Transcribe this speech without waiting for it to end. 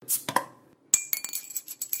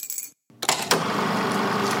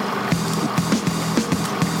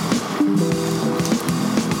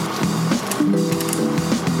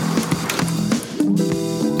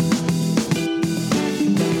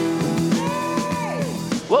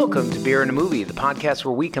Welcome to Beer and a Movie, the podcast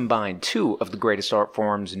where we combine two of the greatest art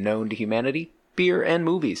forms known to humanity, beer and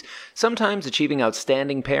movies, sometimes achieving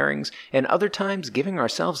outstanding pairings, and other times giving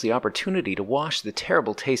ourselves the opportunity to wash the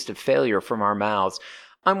terrible taste of failure from our mouths.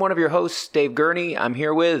 I'm one of your hosts, Dave Gurney. I'm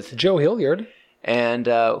here with Joe Hilliard. And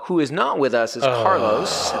who is not with us is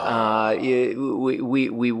Carlos.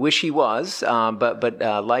 We wish he was, but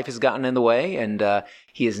life has gotten in the way, and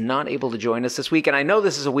he is not able to join us this week. And I know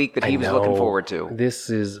this is a week that he was looking forward to. This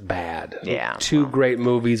is bad. Yeah. Two great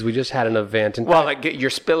movies. We just had an event. You're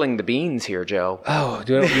spilling the beans here, Joe. Oh,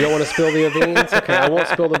 you don't want to spill the beans? Okay, I won't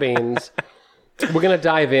spill the beans. We're going to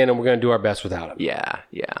dive in, and we're going to do our best without it. Yeah.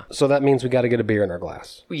 So that means we got to get a beer in our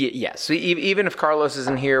glass. Yes. So even if Carlos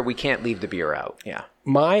isn't here, we can't leave the beer out. Yeah.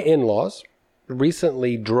 My in-laws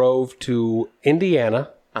recently drove to Indiana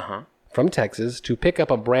from Texas to pick up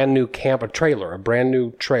a brand new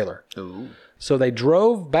trailer. Ooh. So they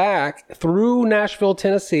drove back through Nashville,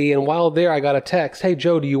 Tennessee, and while there, I got a text. Hey,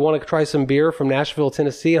 Joe, do you want to try some beer from Nashville,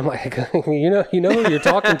 Tennessee? I'm like, you know who you're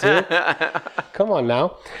talking to. Come on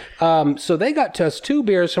now. So they got to us two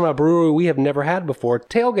beers from a brewery we have never had before,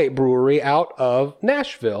 Tailgate Brewery out of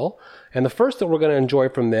Nashville. And the first that we're going to enjoy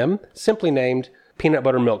from them, simply named Peanut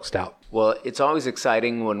Butter Milk Stout. Well, it's always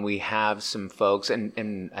exciting when we have some folks,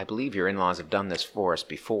 and I believe your in-laws have done this for us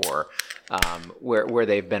before, where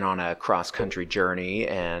they've been on a cross-country journey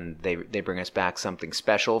and they bring us back something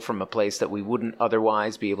special from a place that we wouldn't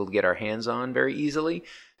otherwise be able to get our hands on very easily.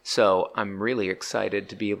 So I'm really excited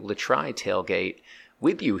to be able to try Tailgate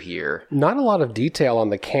with you here. Not a lot of detail on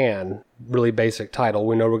the can, really basic title.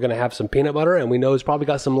 We know we're going to have some peanut butter, and we know it's probably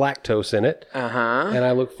got some lactose in it. And I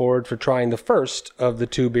look forward for trying the first of the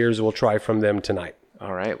two beers we'll try from them tonight.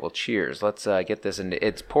 All right, well, cheers. Let's get this into.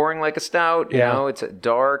 It's pouring like a stout. You know, it's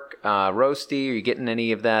dark, roasty. Are you getting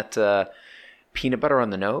any of that peanut butter on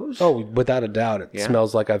the nose? Oh, without a doubt. It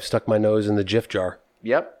smells like I've stuck my nose in the Jif jar.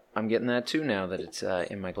 Yep. I'm getting that too now that it's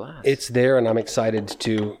in my glass. It's there, and I'm excited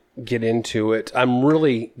to get into it.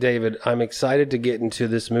 David, I'm excited to get into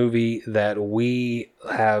this movie that we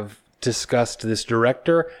have discussed. This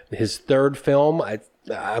director, his third film.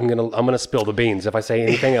 I'm gonna spill the beans if I say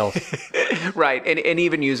anything else. Right, and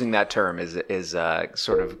even using that term is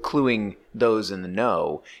sort of cluing those in the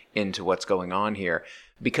know into what's going on here,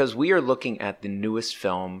 because we are looking at the newest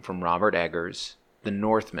film from Robert Eggers, The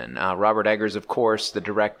Northman. Robert Eggers, of course, the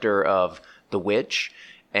director of The Witch,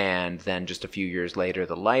 and then just a few years later,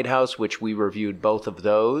 The Lighthouse, which we reviewed both of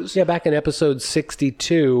those. Yeah, back in episode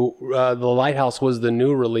 62, The Lighthouse was the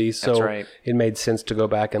new release, so That's right. It made sense to go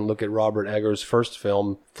back and look at Robert Eggers' first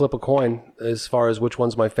film. Flip a coin as far as which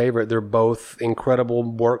one's my favorite. They're both incredible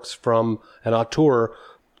works from an auteur.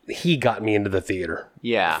 He got me into the theater.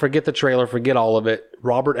 Yeah. Forget the trailer, forget all of it.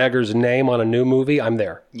 Robert Eggers' name on a new movie, I'm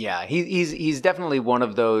there. Yeah, he's definitely one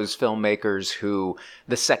of those filmmakers who,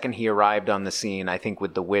 the second he arrived on the scene, I think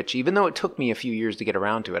with The Witch, even though it took me a few years to get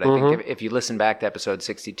around to it, I think if you listen back to episode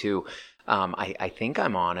 62, I think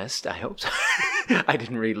I'm honest. I hope so. I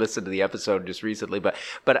didn't re-listen to the episode just recently, but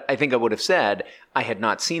I think I would have said I had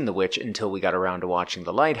not seen The Witch until we got around to watching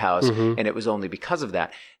The Lighthouse, and it was only because of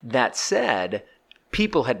that. That said,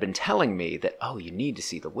 people had been telling me that, oh, you need to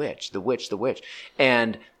see The Witch.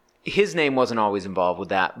 And his name wasn't always involved with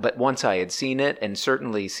that. But once I had seen it, and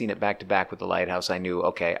certainly seen it back to back with The Lighthouse, I knew,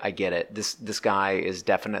 okay, I get it. This guy is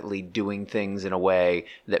definitely doing things in a way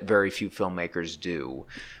that very few filmmakers do.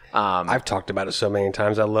 I've talked about it so many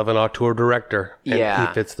times. I love an auteur director, and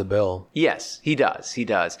he fits the bill. Yes, he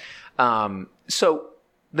does. So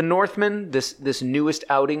The Northman, this newest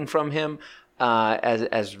outing from him,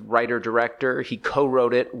 as writer-director. He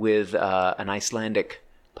co-wrote it with an Icelandic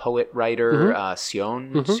poet-writer,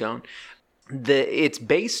 Sjón. It's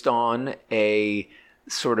based on a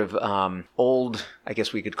sort of old, I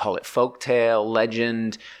guess we could call it folktale,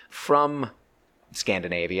 legend from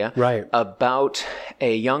Scandinavia, right, about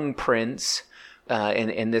a young prince,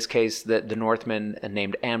 in this case the Northman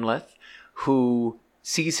named Amleth, who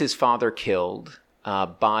sees his father killed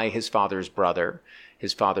by his father's brother,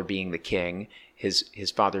 his father being the king,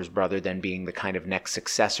 his father's brother then being the kind of next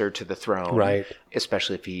successor to the throne, right?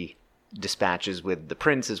 Especially if he dispatches with the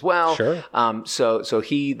prince as well. Sure. So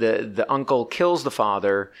he, the uncle, kills the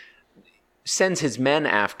father, sends his men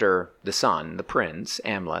after the son, the prince,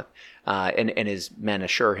 Amleth, and his men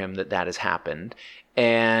assure him that has happened,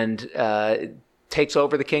 and takes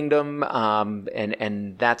over the kingdom,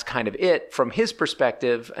 and that's kind of it from his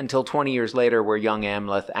perspective until 20 years later, where young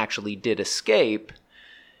Amleth actually did escape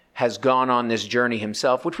has gone on this journey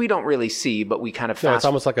himself, which we don't really see, but we kind of it's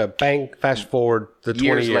almost like a fast forward the 20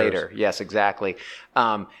 years later. Yes, exactly.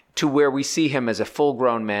 To where we see him as a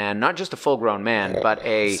full-grown man, not just a full-grown man, but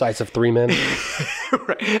a size of 3 men.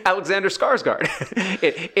 Right. Alexander Skarsgård,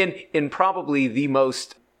 in probably the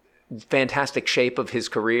most fantastic shape of his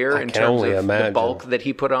career in terms of the bulk that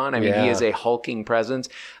he put on. I mean, he is a hulking presence,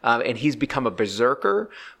 and he's become a berserker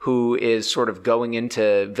who is sort of going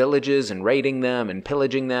into villages and raiding them and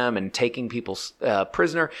pillaging them and taking people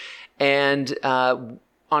prisoner. And on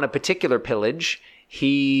a particular pillage,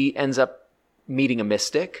 he ends up meeting a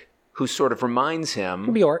mystic who sort of reminds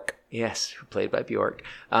him... Bjork. Yes, played by Bjork,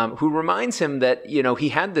 who reminds him that, he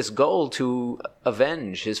had this goal to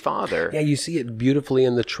avenge his father. Yeah, you see it beautifully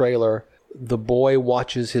in the trailer. The boy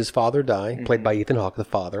watches his father die, played by Ethan Hawke, the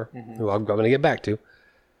father, who I'm going to get back to,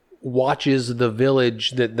 watches the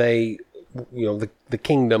village that they, the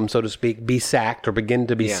kingdom, so to speak, be sacked or begin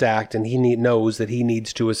to be sacked, and he knows that he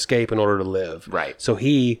needs to escape in order to live. Right. So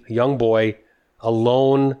he, young boy,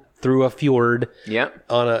 alone through a fjord,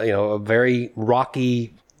 on a very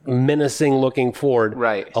rocky, menacing looking fjord,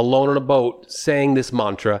 alone on a boat, saying this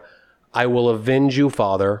mantra: "I will avenge you,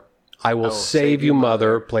 father. I will save you,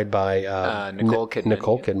 mother," played by Nicole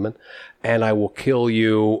Kidman. "And I will kill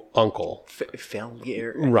you, uncle."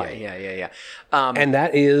 Failure. Right. Yeah. And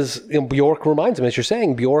that is, Bjork reminds him, as you're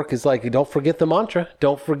saying, Bjork is like, don't forget the mantra.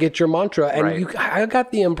 Don't forget your mantra. And I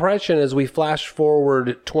got the impression as we flash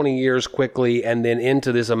forward 20 years quickly and then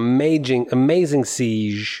into this amazing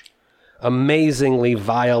siege, amazingly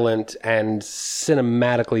violent and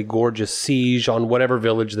cinematically gorgeous siege on whatever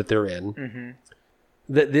village that they're in,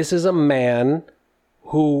 that this is a man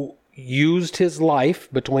who used his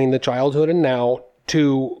life between the childhood and now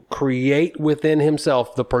to create within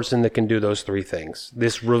himself the person that can do those three things.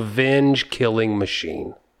 This revenge-killing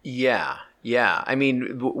machine. Yeah. I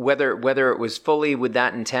mean, whether it was fully with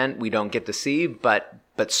that intent, we don't get to see, but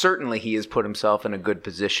certainly he has put himself in a good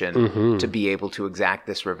position to be able to exact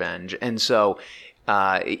this revenge. And so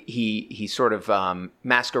he sort of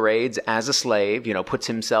masquerades as a slave, puts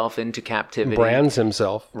himself into captivity. Brands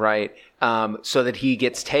himself. Right. So that he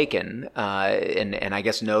gets taken and I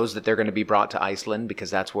guess knows that they're going to be brought to Iceland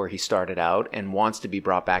because that's where he started out, and wants to be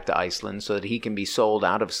brought back to Iceland so that he can be sold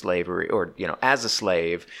out of slavery or, as a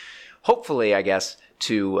slave, hopefully, I guess,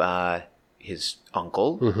 to his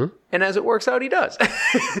uncle. And as it works out, he does.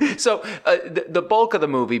 So the bulk of the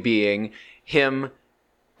movie being him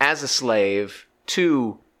as a slave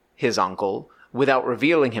to his uncle without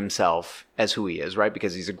revealing himself as who he is, right?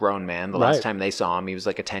 Because he's a grown man. The last time they saw him, he was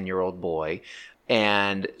like a 10-year-old boy,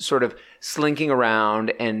 and sort of slinking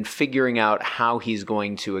around and figuring out how he's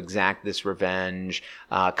going to exact this revenge,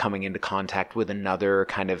 coming into contact with another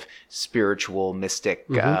kind of spiritual mystic,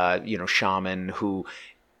 shaman who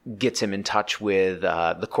gets him in touch with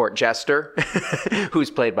the court jester, who's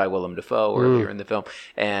played by Willem Dafoe earlier in the film,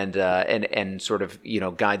 and sort of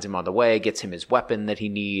guides him on the way, gets him his weapon that he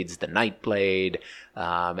needs, the Nightblade,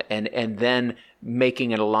 and then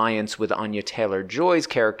making an alliance with Anya Taylor-Joy's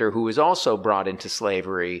character, who was also brought into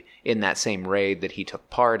slavery in that same raid that he took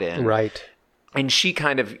part in. Right. And she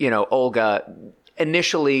kind of, Olga,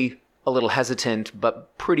 initially a little hesitant,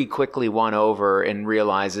 but pretty quickly won over and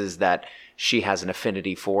realizes that she has an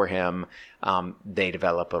affinity for him. They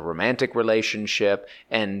develop a romantic relationship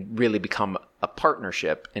and really become a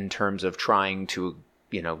partnership in terms of trying to,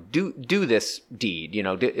 do this deed,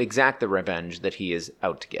 exact the revenge that he is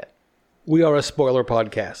out to get. We are a spoiler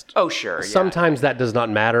podcast. Oh, sure. Sometimes that does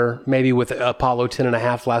not matter. Maybe with Apollo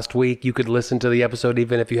 10.5 last week, you could listen to the episode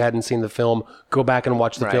even if you hadn't seen the film, go back and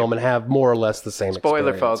watch the film and have more or less the same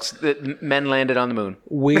Spoiler, experience. folks. Men landed on the moon.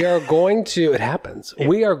 We are going to... It happens. Yeah.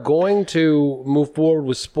 We are going to move forward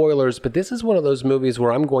with spoilers, but this is one of those movies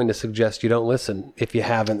where I'm going to suggest you don't listen if you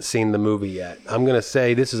haven't seen the movie yet. I'm going to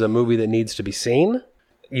say this is a movie that needs to be seen.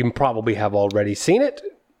 You probably have already seen it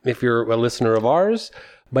if you're a listener of ours.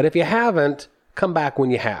 But if you haven't, come back when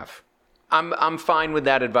you have. I'm fine with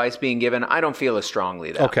that advice being given. I don't feel as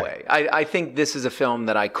strongly that way. I think this is a film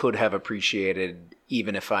that I could have appreciated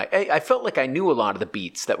even if I felt like I knew a lot of the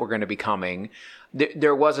beats that were going to be coming.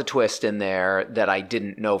 There was a twist in there that I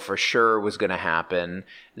didn't know for sure was going to happen.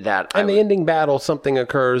 The ending battle, something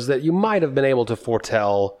occurs that you might have been able to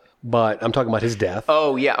foretell. But I'm talking about his death.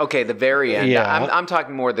 Oh, yeah. Okay, the very end. Yeah. I'm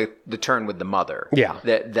talking more the turn with the mother. Yeah.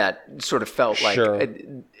 That sort of felt like... Sure.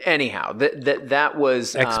 Anyhow, that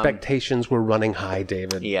was... Expectations were running high,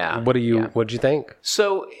 David. Yeah. What'd you think?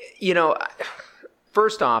 So,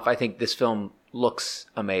 first off, I think this film looks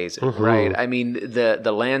amazing, right? I mean,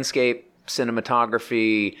 the landscape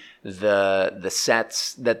cinematography, the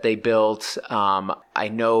sets that they built. I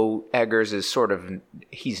know Eggers is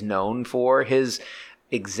he's known for his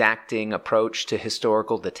exacting approach to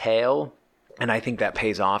historical detail. And I think that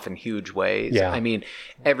pays off in huge ways. Yeah. I mean,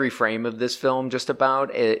 every frame of this film just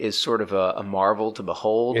about is sort of a marvel to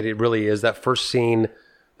behold. It really is. That first scene,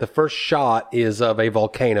 the first shot is of a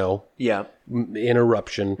volcano. Yeah. In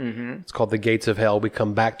eruption. Mm-hmm. It's called the Gates of Hell. We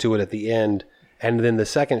come back to it at the end. And then the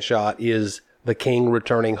second shot is the king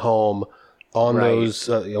returning home on those,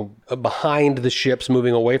 behind the ships,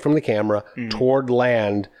 moving away from the camera toward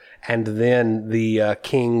land. And then the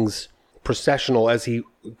king's processional as he's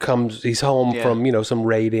home from, some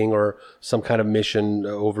raiding or some kind of mission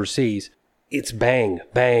overseas. It's bang,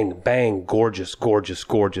 bang, bang, gorgeous, gorgeous,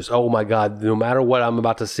 gorgeous. Oh my God, no matter what I'm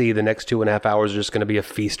about to see, the next 2.5 hours are just going to be a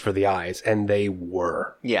feast for the eyes. And they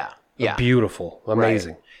were. Yeah. Beautiful,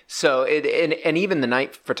 amazing. Right. So and even the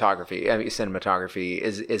night photography, cinematography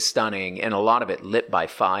is stunning, and a lot of it lit by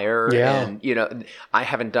fire. Yeah. And I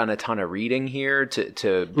haven't done a ton of reading here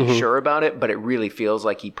to be sure about it, but it really feels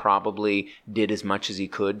like he probably did as much as he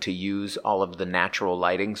could to use all of the natural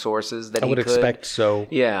lighting sources that I would expect so.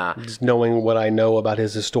 Yeah. Just knowing what I know about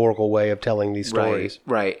his historical way of telling these stories.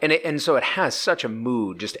 Right. And so it has such a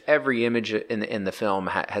mood. Just every image in the film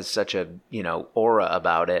has such a aura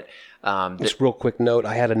about it. Just real quick note,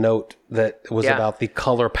 I had a note that was about the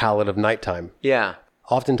color palette of nighttime. Yeah.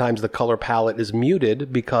 Oftentimes the color palette is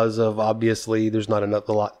muted because of, obviously, there's not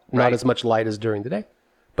as much light as during the day.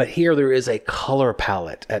 But here there is a color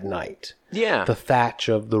palette at night. Yeah. The thatch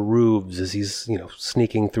of the roofs as he's,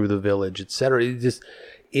 sneaking through the village, etc.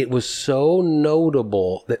 It was so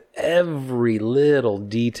notable that every little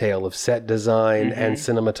detail of set design and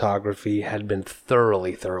cinematography had been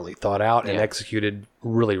thoroughly thought out and executed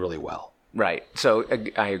really, really well. Right. So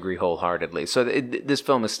I agree wholeheartedly. So this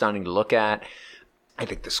film is stunning to look at. I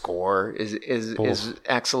think the score is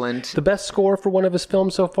excellent. The best score for one of his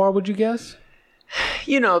films so far, would you guess?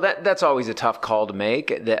 That's always a tough call to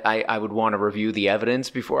make. That I would want to review the evidence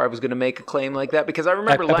before I was going to make a claim like that, because I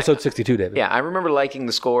remember episode 62, David. Yeah, I remember liking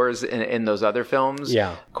the scores in those other films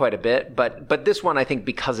quite a bit, but this one, I think,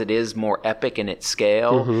 because it is more epic in its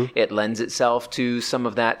scale, it lends itself to some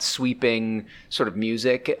of that sweeping sort of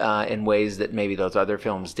music in ways that maybe those other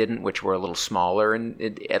films didn't, which were a little smaller,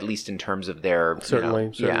 at least in terms of their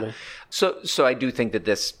certainly. Yeah. So I do think that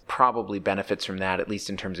this probably benefits from that, at least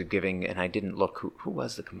in terms of giving. And I didn't look who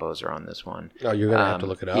was the composer on this one. Oh, you're gonna have to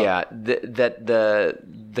look it up. Yeah, the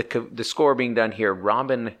score being done here,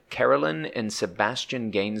 Robin Carolyn and Sebastian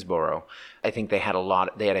Gainsborough. I think they had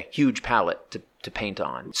a huge palette to paint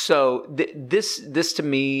on. So this to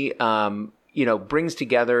me, brings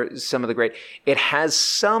together some of the great. It has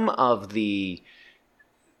some of the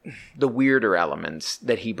weirder elements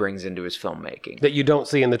that he brings into his filmmaking that you don't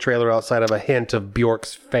see in the trailer outside of a hint of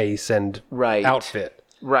Bjork's face and outfit.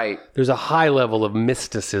 Right. There's a high level of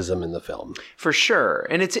mysticism in the film. For sure.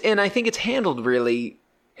 And I think it's handled really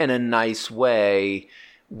in a nice way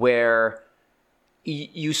where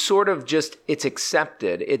you sort of just, it's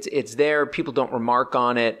accepted. It's there. People don't remark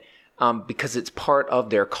on it because it's part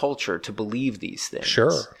of their culture to believe these things.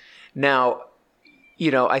 Sure. Now,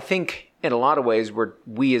 I think in a lot of ways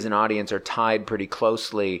we as an audience are tied pretty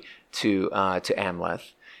closely to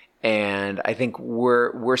Amleth. And I think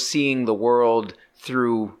we're seeing the world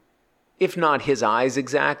through, if not his eyes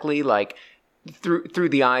exactly, like through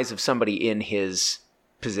the eyes of somebody in his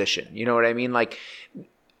position. You know what I mean? Like,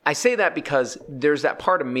 I say that because there's that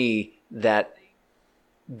part of me that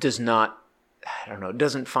doesn't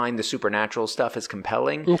find the supernatural stuff as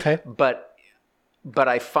compelling. Okay. But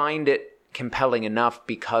I find it compelling enough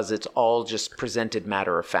because it's all just presented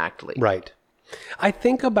matter-of-factly. Right. I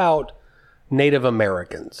think about Native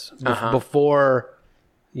Americans before,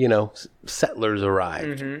 settlers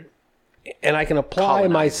arrived. Mm-hmm. And I can apply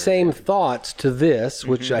my same thoughts to this,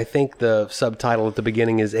 which I think the subtitle at the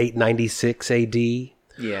beginning is 896 AD.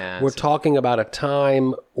 Yeah. We're talking about a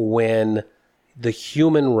time when the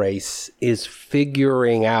human race is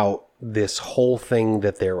figuring out this whole thing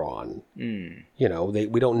that they're on. Mm.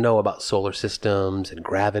 We don't know about solar systems and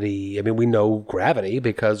gravity. I mean, we know gravity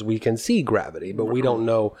because we can see gravity, but we don't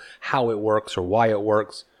know how it works or why it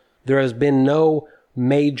works. There has been no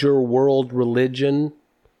major world religion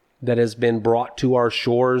that has been brought to our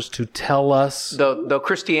shores to tell us. Though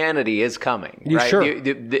Christianity is coming, right? Sure.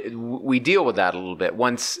 We deal with that a little bit.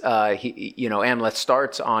 Once Amleth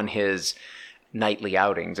starts on his nightly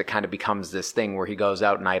outings, it kind of becomes this thing where he goes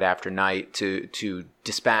out night after night to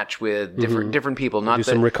dispatch with different people, not do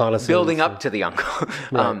some reconnaissance, building up to the uncle.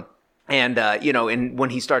 Right. And and when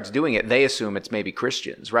he starts doing it, they assume it's maybe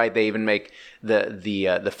Christians, right? They even make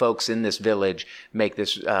the folks in this village make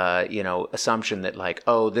this assumption that like,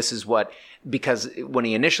 oh, this is what, because when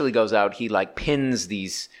he initially goes out, he like pins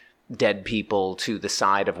these dead people to the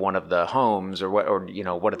side of one of the homes or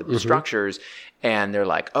one of the structures, and they're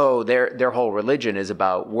like, oh, their whole religion is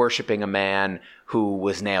about worshiping a man who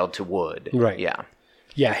was nailed to wood. Right.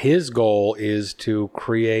 Yeah. His goal is to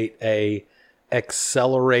create a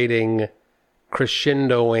accelerating,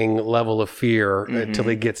 crescendoing level of fear until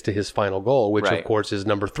he gets to his final goal, which of course is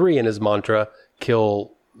number 3 in his mantra: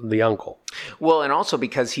 kill the uncle. Well, and also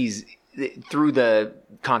because he's, through the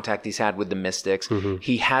contact he's had with the mystics,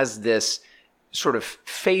 he has this sort of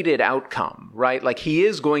fated outcome, right? Like he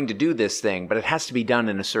is going to do this thing, but it has to be done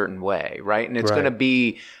in a certain way, right? And it's going to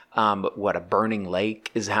be, a burning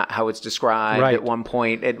lake is how it's described at one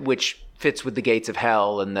point, which fits with the gates of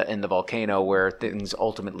hell and the volcano where things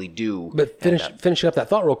ultimately do. But finishing up that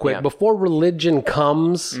thought real quick, before religion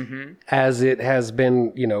comes, as it has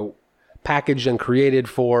been, packaged and created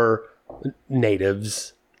for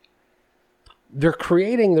natives, they're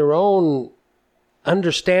creating their own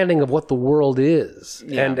understanding of what the world is.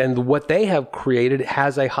 And what they have created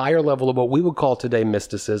has a higher level of what we would call today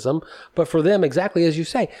mysticism. But for them, exactly as you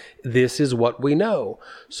say, this is what we know.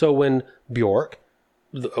 So when Bjork,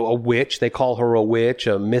 a witch, they call her a witch,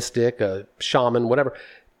 a mystic, a shaman, whatever,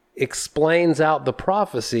 explains out the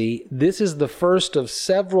prophecy, this is the first of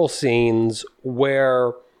several scenes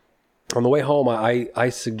where, on the way home, I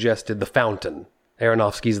suggested The Fountain.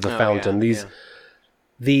 Aronofsky's The Fountain.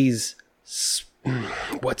 These,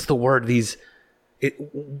 what's the word?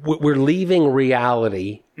 We're leaving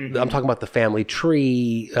reality. I'm talking about the family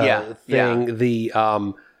tree thing, the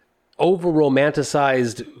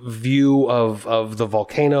over-romanticized view of the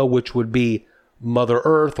volcano, which would be Mother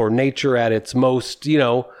Earth or nature at its most,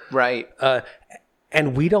 Right.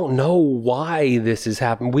 And we don't know why this is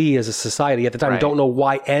happening. We as a society at the time don't know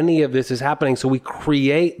why any of this is happening. So we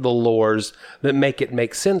create the lores that make it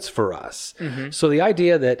make sense for us. So the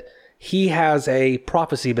idea that he has a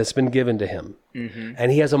prophecy that's been given to him,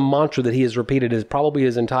 and he has a mantra that he has repeated probably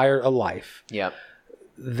his entire life. Yep.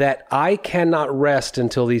 That I cannot rest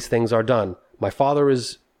until these things are done. My father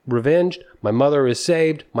is revenged. My mother is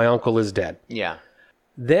saved. My uncle is dead. Yeah.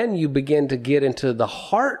 Then you begin to get into the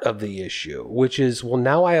heart of the issue, which is, well,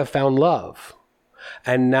 now I have found love.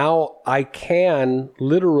 And now I can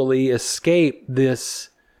literally escape this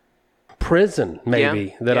prison,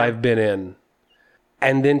 maybe, that I've been in.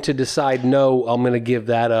 And then to decide, no, I'm going to give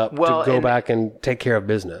that up to go back and take care of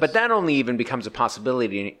business. But that only even becomes a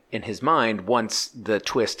possibility in his mind once the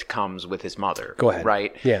twist comes with his mother. Go ahead.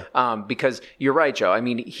 Right? Yeah. Because you're right, Joe. I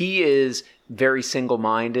mean, he is very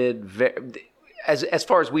single-minded, as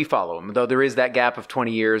far as we follow him, though there is that gap of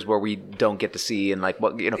 20 years where we don't get to see and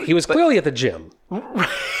He was clearly at the gym.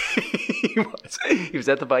 He was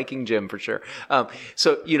at the Viking gym for sure.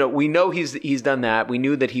 So we know he's done that. We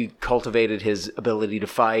knew that he cultivated his ability to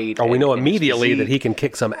fight. We know immediately that he can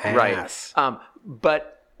kick some ass. Right.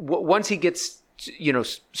 But once he gets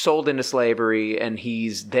sold into slavery and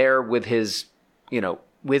he's there with his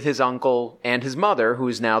uncle and his mother, who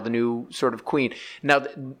is now the new sort of queen. Now,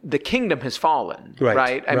 the kingdom has fallen,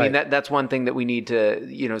 right? I mean, that's one thing that we need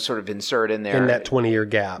to, sort of insert in there. In that 20-year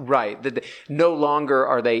gap. Right. No longer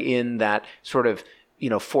are they in that sort of,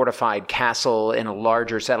 fortified castle in a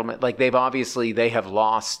larger settlement. Like, they have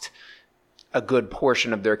lost a good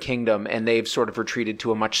portion of their kingdom, and they've sort of retreated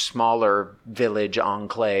to a much smaller village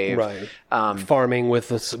enclave. Right. Farming with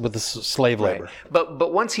the slave labor.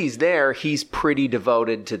 But once he's there, he's pretty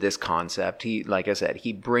devoted to this concept. He, like I said,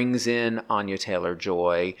 he brings in Anya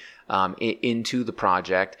Taylor-Joy into the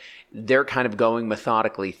project. They're kind of going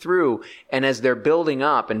methodically through, and as they're building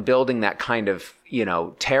up and building that kind of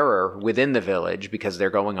terror within the village, because they're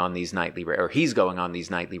going on these nightly or he's going on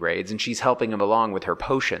these nightly raids, and she's helping him along with her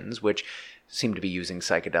potions, which seem to be using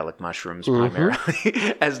psychedelic mushrooms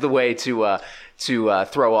primarily as the way to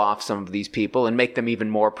throw off some of these people and make them even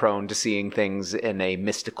more prone to seeing things in a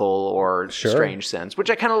mystical or strange sense, which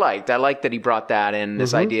I kind of liked. I liked that he brought that in,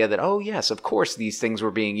 this idea that, oh yes, of course these things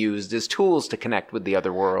were being used as tools to connect with the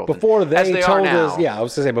other world. Before they told us, I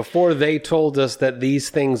was going to say, before they told us that these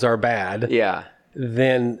things are bad,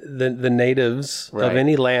 then the natives of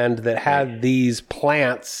any land that had these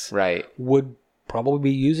plants would probably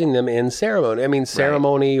be using them in ceremony. I mean,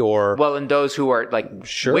 ceremony or... Well, and those who are like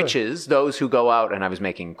witches, those who go out, and I was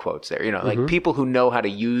making quotes there, like people who know how to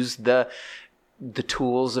use the the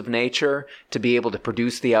tools of nature to be able to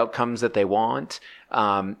produce the outcomes that they want,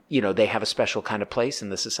 they have a special kind of place in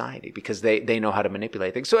the society because they know how to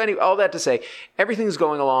manipulate things. So anyway, all that to say, everything's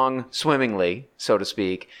going along swimmingly, so to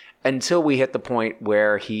speak, until we hit the point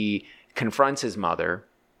where he confronts his mother.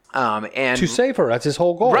 And to save her, that's his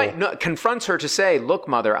whole goal. Right. No, confronts her to say, look,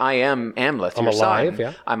 mother, I am Amleth, your alive, son.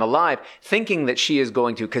 yeah. I'm alive. Thinking that she is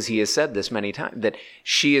going to, because he has said this many times, that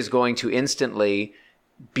she is going to instantly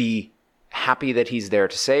be happy that he's there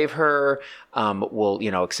to save her, will,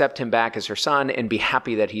 accept him back as her son and be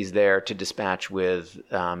happy that he's there to dispatch with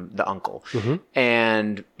the uncle. Mm-hmm.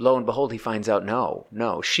 And lo and behold, he finds out,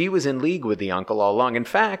 no, she was in league with the uncle all along. In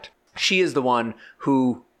fact, she is the one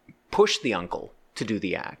who pushed the uncle to do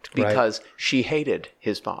the act because she hated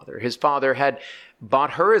his father. His father had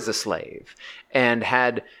bought her as a slave and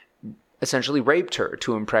had essentially raped her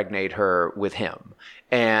to impregnate her with him.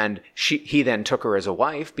 And he then took her as a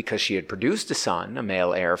wife because she had produced a son, a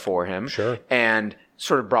male heir for him, and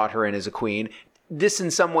sort of brought her in as a queen. This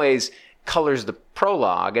in some ways colors the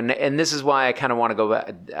prologue, and this is why I kind of want to go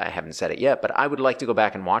back. I haven't said it yet, but I would like to go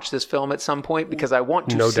back and watch this film at some point because I want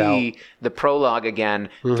to see the prologue again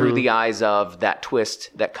through the eyes of that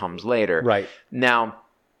twist that comes later. Right. Now,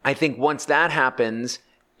 I think once that happens,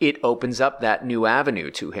 it opens up that new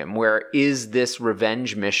avenue to him where is this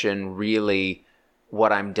revenge mission really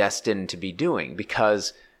what I'm destined to be doing?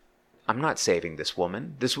 Because I'm not saving this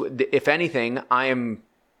woman. If anything, I am,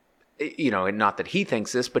 not that he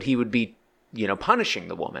thinks this, but he would be, punishing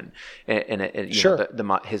the woman and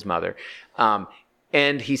his mother.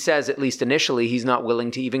 And he says, at least initially, he's not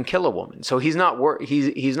willing to even kill a woman. So he's not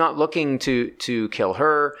looking to kill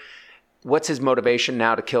her. What's his motivation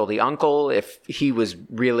now to kill the uncle if he was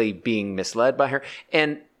really being misled by her?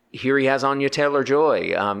 And here he has Anya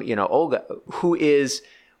Taylor-Joy, Olga, who is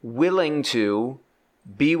willing to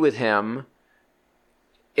be with him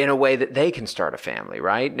in a way that they can start a family,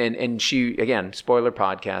 right? And she, again, spoiler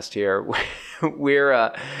podcast here,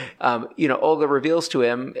 where, Olga reveals to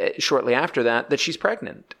him shortly after that she's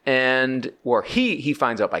pregnant. Or he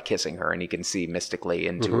finds out by kissing her and he can see mystically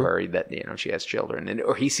into her that, she has children.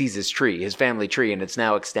 Or he sees his tree, his family tree, and it's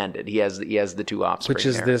now extended. He has the two offspring. Which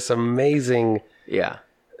is this amazing... Yeah.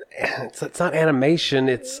 It's not animation.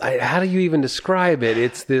 How do you even describe it?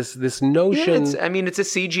 It's this notion. It's a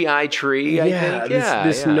CGI tree. I think.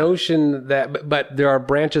 This notion that, but there are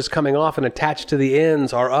branches coming off, and attached to the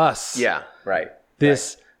ends are us. Yeah, right.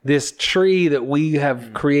 This tree that we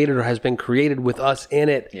have created or has been created with us in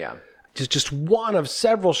it. Yeah. Just one of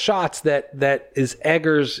several shots that is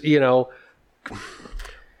Eggers,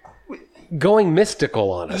 going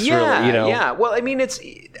mystical on us, really, Yeah. Well,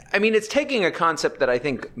 it's taking a concept that I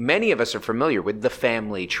think many of us are familiar with, the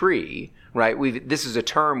family tree, right? This is a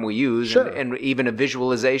term we use and even a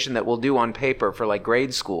visualization that we'll do on paper for like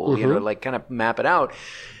grade school, kind of map it out.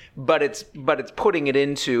 But it's putting it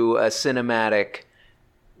into a cinematic,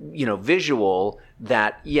 visual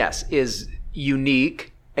that, yes, is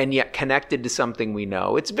unique and yet connected to something we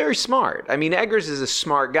know. It's very smart. Eggers is a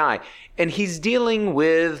smart guy, and he's dealing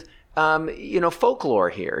with folklore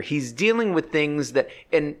here. He's dealing with things that,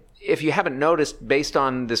 and if you haven't noticed, based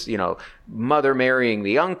on this, mother marrying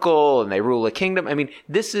the uncle and they rule a kingdom.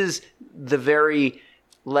 This is the very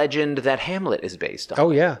legend that Hamlet is based on.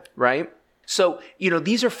 Oh yeah. Right? So,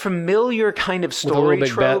 these are familiar kind of story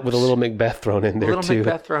tropes. With a little Macbeth thrown in there, too.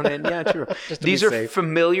 Macbeth thrown in, yeah, true. These are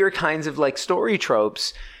familiar kinds of like story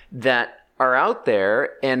tropes that are out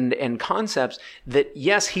there and concepts that,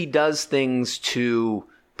 yes, he does things to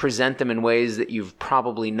present them in ways that you've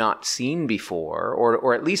probably not seen before,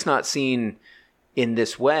 or at least not seen in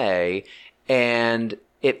this way. And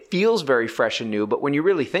it feels very fresh and new, but when you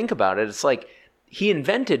really think about it, it's like he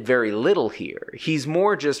invented very little here. He's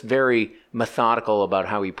more just very methodical about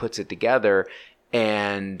how he puts it together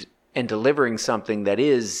and delivering something that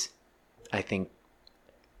is, I think,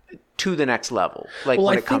 to the next level,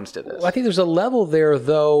 when it comes to this. I think there's a level there,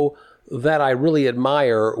 though, that I really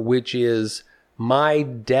admire, which is my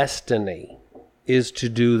destiny is to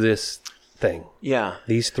do this thing. Yeah.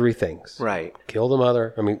 These three things. Right. Kill the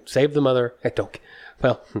mother. Save the mother. That's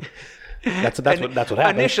what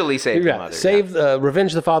happened. Initially save the mother.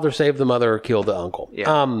 Revenge the father, save the mother, kill the uncle.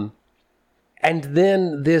 Yeah. And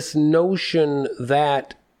then this notion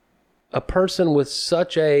that a person with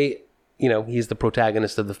such a, he's the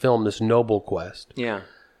protagonist of the film, this noble quest. Yeah.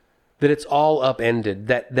 that it's all upended,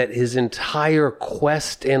 that his entire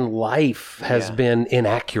quest in life has been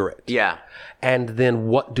inaccurate. Yeah. And then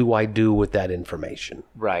what do I do with that information?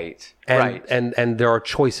 Right. And there are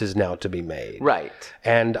choices now to be made. Right.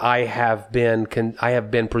 And I have been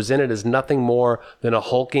presented as nothing more than a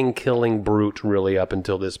hulking, killing brute, really, up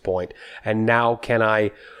until this point. And now can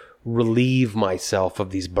I relieve myself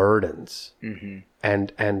of these burdens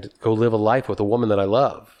and go live a life with a woman that I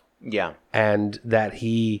love? Yeah. And that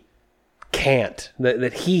he can't,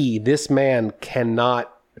 this man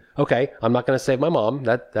cannot. Okay, I'm not going to save my mom.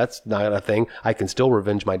 That's not a thing. I can still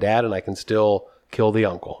revenge my dad, and I can still kill the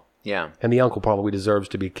uncle. Yeah. And the uncle probably deserves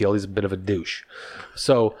to be killed. He's a bit of a douche.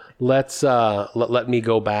 So let's let me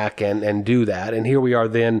go back and do that. And here we are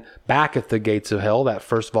then back at the gates of hell, that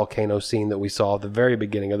first volcano scene that we saw at the very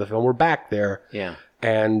beginning of the film. We're back there. Yeah.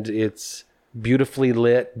 And it's beautifully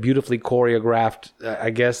lit, beautifully choreographed.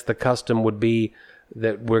 I guess the custom would be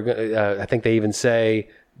that we're going to, I think they even say,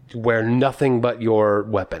 wear nothing but your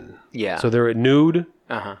weapon. Yeah. So they're nude,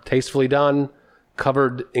 tastefully done,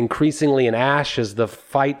 covered increasingly in ash as the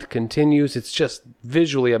fight continues. It's just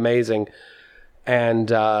visually amazing. And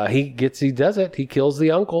he does it. He kills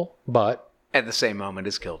the uncle, but at the same moment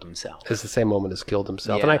has killed himself. Yeah.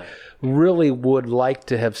 Yeah. And I really would like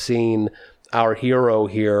to have seen our hero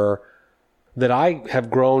here that I have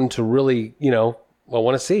grown to really, I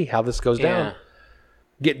want to see how this goes down.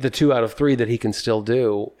 Get the 2 out of 3 that he can still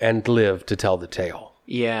do and live to tell the tale.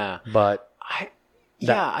 Yeah. But I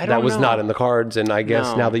don't that was know. not in the cards. And I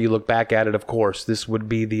guess now that you look back at it, of course, this would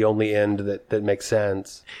be the only end that makes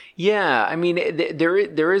sense. Yeah. I mean,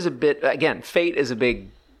 there is a bit, again, fate is a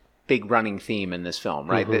big running theme in this film,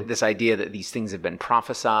 right? This idea that these things have been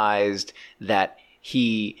prophesized, that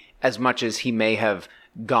he, as much as he may have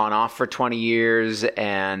gone off for 20 years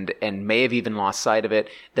and may have even lost sight of it,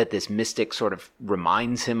 that this mystic sort of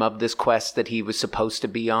reminds him of this quest that he was supposed to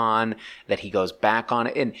be on, that he goes back on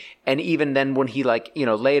it. And even then when he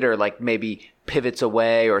later maybe pivots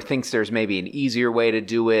away or thinks there's maybe an easier way to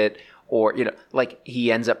do it, or,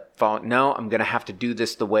 he ends up falling, no, I'm going to have to do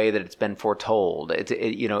this the way that it's been foretold.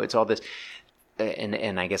 It's all this.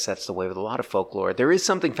 And I guess that's the way with a lot of folklore. There is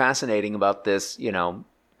something fascinating about this,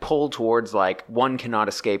 pull towards one cannot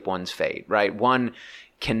escape one's fate, right? One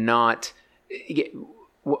can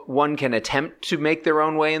attempt to make their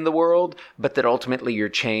own way in the world, but that ultimately you're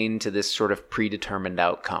chained to this sort of predetermined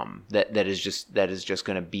outcome that is just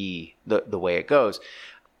going to be the way it goes.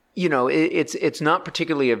 It's not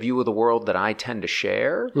particularly a view of the world that I tend to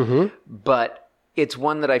share, but it's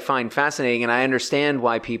one that I find fascinating, and I understand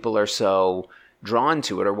why people are so drawn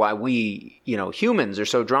to it, or why we, humans are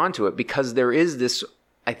so drawn to it, because there is this,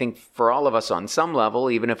 I think for all of us on some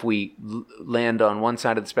level, even if we land on one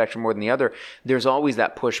side of the spectrum more than the other, there's always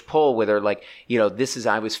that push-pull where they're this is,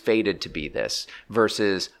 I was fated to be this,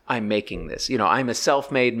 versus I'm making this. I'm a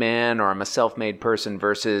self-made man, or I'm a self-made person,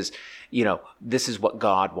 versus, this is what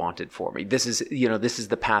God wanted for me. This is, this is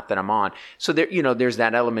the path that I'm on. So there, there's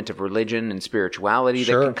that element of religion and spirituality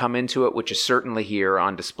that can come into it, which is certainly here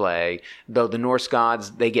on display. Though the Norse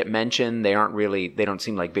gods, they get mentioned, they don't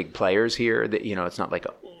seem like big players here. That, it's not like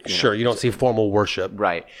you don't see formal worship.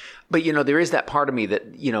 Right. But, there is that part of me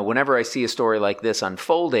that, whenever I see a story like this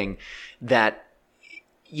unfolding, that,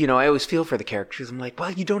 I always feel for the characters. I'm like, well,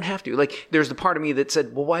 you don't have to. There's the part of me that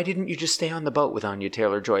said, well, why didn't you just stay on the boat with Anya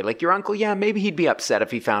Taylor-Joy? Your uncle, yeah, maybe he'd be upset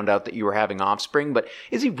if he found out that you were having offspring, but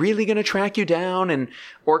is he really going to track you down in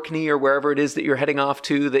Orkney or wherever it is that you're heading off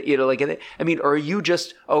to? That or are you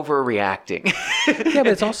just overreacting? Yeah, but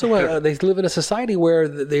it's also they live in a society where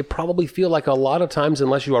they probably feel like a lot of times,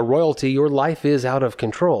 unless you are royalty, your life is out of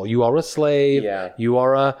control. You are a slave. Yeah. You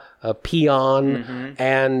are a peon,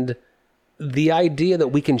 and the idea that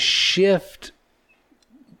we can shift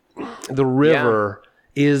the river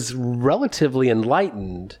is relatively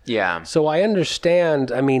enlightened. Yeah. So I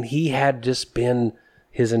understand. I mean, he had just been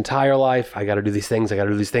his entire life, I got to do these things, I got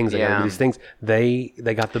to do these things, I got to do these things. They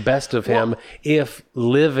got the best of him. If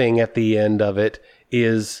living at the end of it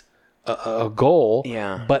is a goal,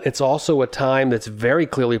 but it's also a time that's very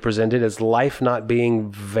clearly presented as life not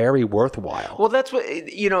being very worthwhile. Well, that's what,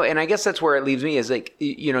 and I guess that's where it leaves me is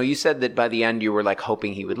you said that by the end you were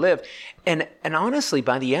hoping he would live. And honestly,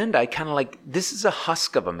 by the end, I kind of this is a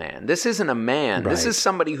husk of a man. This isn't a man. Right. This is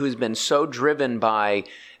somebody who's been so driven by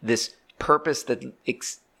this purpose that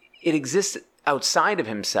it exists outside of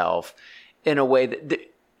himself in a way that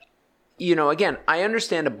again, I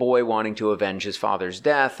understand a boy wanting to avenge his father's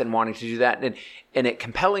death and wanting to do that and it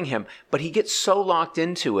compelling him, but he gets so locked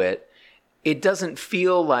into it, it doesn't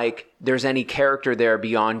feel like there's any character there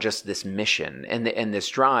beyond just this mission and this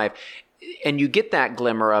drive. you get that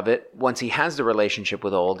glimmer of it once he has the relationship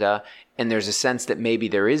with Olga, and there's a sense that maybe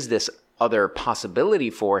there is this other possibility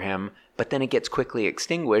for him, but then it gets quickly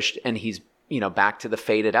extinguished, and he's, back to the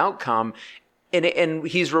fated outcome. And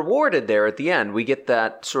he's rewarded there at the end. We get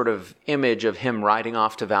that sort of image of him riding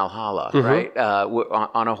off to Valhalla, right,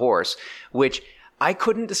 on a horse, which I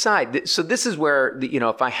couldn't decide. So this is where,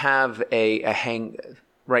 if I have a hang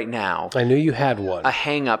right now. I knew you had one. A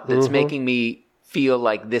hang up that's making me feel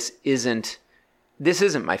like this isn't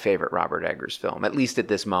my favorite Robert Eggers film, at least at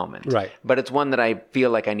this moment. Right. But it's one that I feel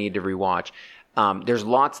like I need to rewatch. There's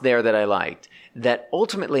lots there that I liked that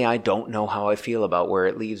ultimately I don't know how I feel about where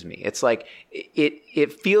it leaves me. It's like,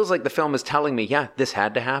 it feels like the film is telling me, yeah, this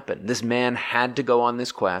had to happen. This man had to go on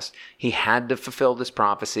this quest. He had to fulfill this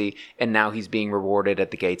prophecy, and now he's being rewarded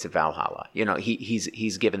at the gates of Valhalla.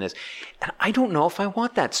 He's given this. And I don't know if I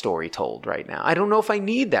want that story told right now. I don't know if I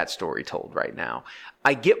need that story told right now.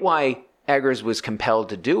 I get why Eggers was compelled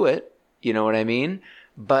to do it, you know what I mean?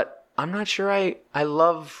 But I'm not sure I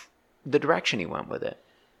love the direction he went with it.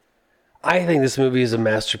 I think this movie is a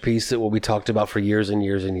masterpiece that will be talked about for years and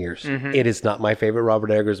years and years. It is not my favorite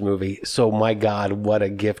Robert Eggers movie. So my God, what a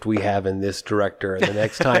gift we have in this director. And the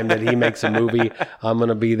next time that he makes a movie, I'm going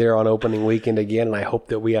to be there on opening weekend again. And I hope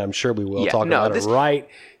that I'm sure we will talk about it right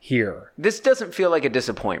here. This doesn't feel like a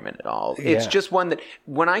disappointment at all. It's just one that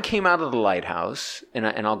when I came out of The Lighthouse, and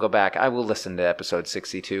I'll go back, I will listen to episode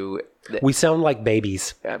 62. We sound like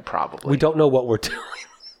babies. Probably. We don't know what we're doing.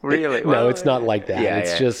 Really? No, it's not like that.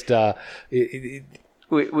 It's just...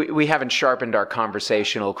 we haven't sharpened our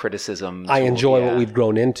conversational criticism. I enjoy what we've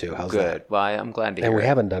grown into. How's good. That? Well, I'm glad to hear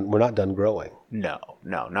we're not done growing. No,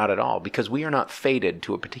 not at all. Because we are not fated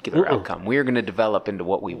to a particular outcome. We are going to develop into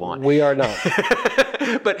what we want. We are not.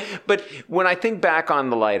 But when I think back on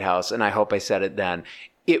The Lighthouse, and I hope I said it then,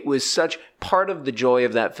 it was such... Part of the joy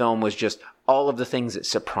of that film was just all of the things that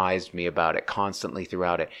surprised me about it constantly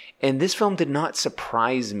throughout it. And this film did not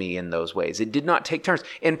surprise me in those ways. It did not take turns,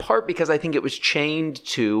 in part because I think it was chained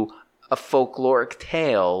to a folkloric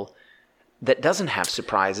tale that doesn't have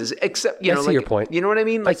surprises, except, I see your point. You know what I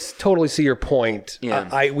mean? I totally see your point.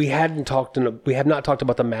 Yeah. We have not talked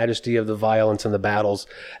about the majesty of the violence and the battles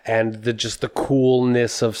and just the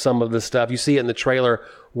coolness of some of the stuff. You see it in the trailer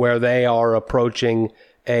where they are approaching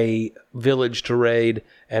a village to raid,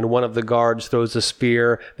 and one of the guards throws a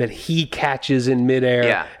spear that he catches in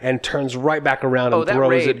midair and turns right back around and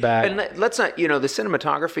throws it back. And let's not, the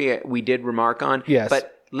cinematography we did remark on,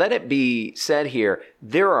 but let it be said here,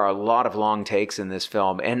 there are a lot of long takes in this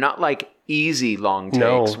film, and not like easy long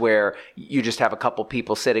takes where you just have a couple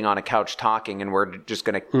people sitting on a couch talking and we're just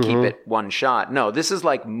going to keep it one shot. No, this is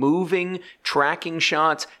like moving, tracking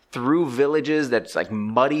shots through villages that's like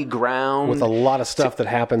muddy ground. With a lot of stuff that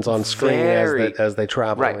happens on screen as they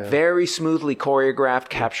travel. Right, very smoothly choreographed,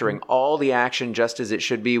 capturing all the action just as it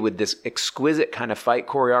should be with this exquisite kind of fight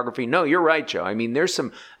choreography. No, you're right, Joe. I mean, there's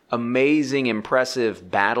some amazing, impressive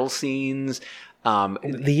battle scenes.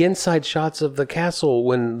 The inside shots of the castle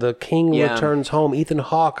when the king returns home, Ethan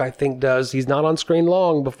Hawke, I think, does. He's not on screen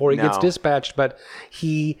long before he gets dispatched, but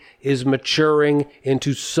he is maturing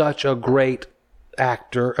into such a great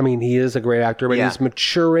actor. I mean, he is a great actor, but he's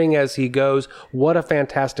maturing as he goes. What a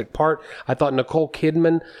fantastic part. I thought Nicole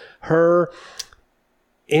Kidman, her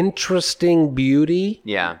interesting beauty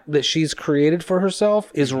that she's created for herself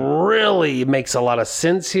is really makes a lot of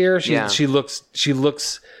sense here. She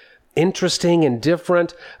looks interesting and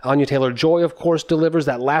different. Anya Taylor-Joy, of course, delivers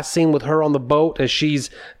that last scene with her on the boat as she's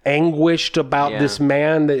anguished about this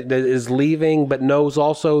man that is leaving, but knows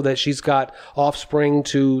also that she's got offspring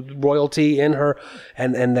to royalty in her,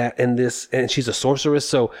 and she's a sorceress.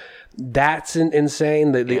 So that's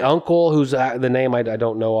insane. The uncle, who's the name I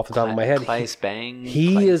don't know off the top of my head. Claes Bang.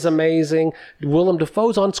 He is amazing. Willem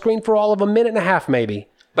Dafoe's on screen for all of a minute and a half, maybe.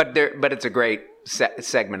 But it's a great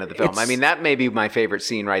segment of the film. I mean, that may be my favorite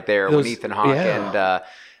scene right there when Ethan Hawke and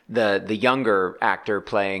the younger actor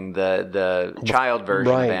playing the child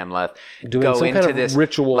version of Amleth go into this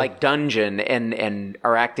ritual like dungeon and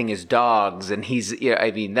are acting as dogs, and he's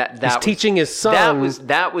teaching his son.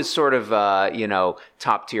 That was sort of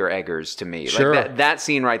top tier Eggers to me. Sure. Like that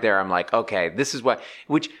scene right there, I'm like, okay, this is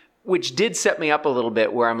which did set me up a little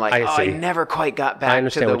bit where I'm like, I never quite got back to I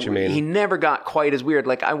understand what you mean. He never got quite as weird.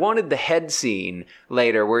 Like I wanted the head scene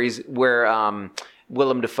later where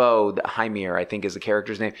Willem Dafoe, Hymir, I think is the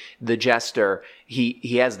character's name, the jester,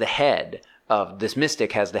 he has the head this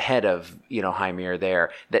mystic has the head of, Hymir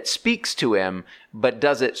there that speaks to him, but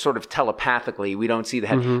does it sort of telepathically. We don't see the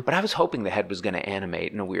head. But I was hoping the head was going to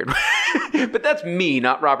animate in a weird way. But that's me,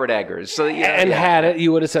 not Robert Eggers. So had it,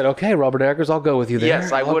 you would have said, okay, Robert Eggers, I'll go with you there.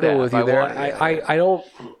 Yes, I would have. Go with you there. I don't...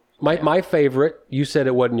 My favorite, you said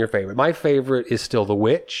it wasn't your favorite. My favorite is still The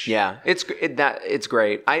Witch. Yeah, it's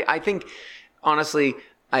great. I think, honestly,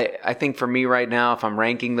 I think for me right now, if I'm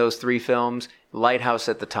ranking those three films, Lighthouse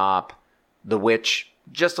at the top, The Witch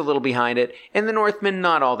just a little behind it, and The Northman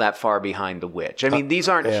not all that far behind The Witch. I mean, these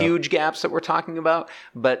aren't huge gaps that we're talking about,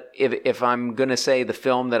 but if I'm going to say the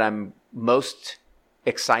film that I'm most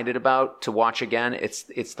excited about to watch again, it's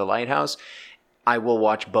The Lighthouse. I will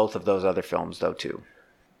watch both of those other films, though, too.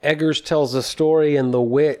 Eggers tells a story in The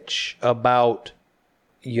Witch about,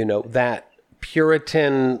 that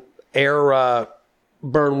Puritan era,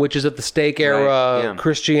 burn witches at the stake era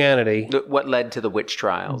Christianity. What led to the witch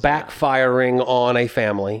trials. Backfiring on a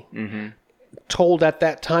family. Mm-hmm. Told at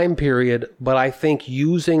that time period, but I think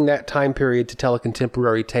using that time period to tell a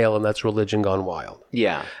contemporary tale, and that's Religion Gone Wild.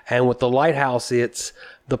 Yeah. And with The Lighthouse, it's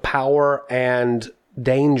the power and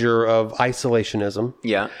danger of isolationism.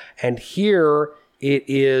 Yeah. And here... it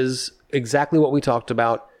is exactly what we talked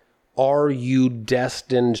about. Are you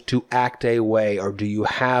destined to act a way, or do you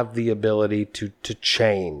have the ability to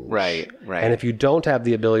change? Right. And if you don't have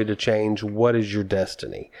the ability to change, what is your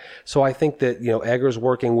destiny? So I think that, Eggers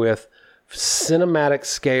working with cinematic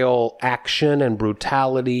scale action and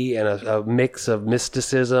brutality and a mix of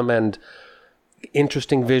mysticism and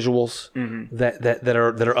interesting visuals that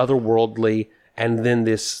are otherworldly, and then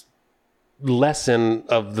this lesson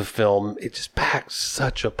of the film, it just packs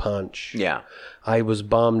such a punch. Yeah. I was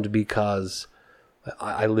bummed because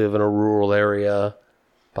I live in a rural area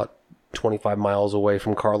about 25 miles away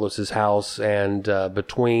from Carlos's house, and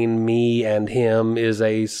between me and him is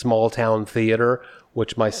a small town theater,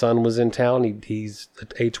 which my son was in town. He's an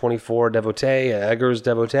A24 devotee, an Eggers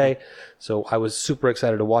devotee. So I was super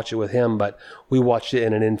excited to watch it with him, but we watched it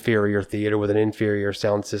in an inferior theater with an inferior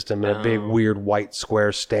sound system and a big weird white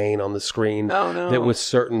square stain on the screen. Oh, no. That with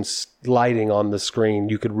certain lighting on the screen,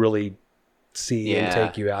 you could really see and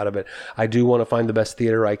take you out of it. I do want to find the best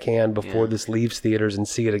theater I can before this leaves theaters and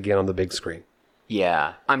see it again on the big screen.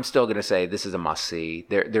 Yeah, I'm still going to say this is a must-see.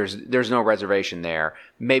 There's no reservation there.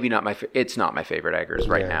 Maybe not it's not my favorite Eggers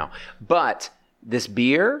right now. But this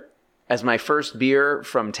beer, as my first beer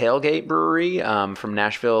from Tailgate Brewery from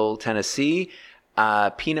Nashville, Tennessee,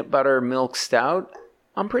 peanut butter milk stout,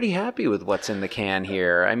 I'm pretty happy with what's in the can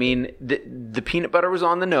here. I mean, the peanut butter was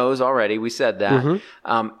on the nose already. We said that.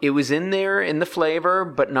 Mm-hmm. It was in there in the flavor,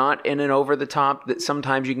 but not in an over-the-top that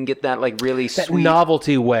sometimes you can get that like really sweet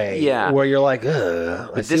novelty way. Yeah. Where you're like,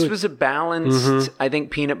 ugh. But this was a balanced, I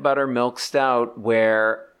think, peanut butter milk stout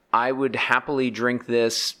where I would happily drink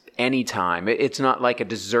this anytime. It's not like a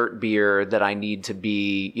dessert beer that I need to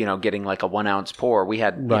be, getting like a 1 ounce pour. We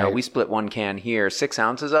had, we split one can here, 6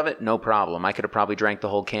 ounces of it, no problem. I could have probably drank the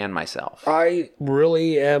whole can myself. I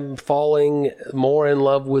really am falling more in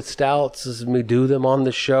love with stouts as we do them on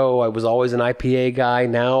the show. I was always an IPA guy.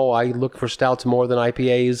 Now I look for stouts more than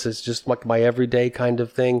IPAs. It's just like my everyday kind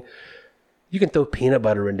of thing. You can throw peanut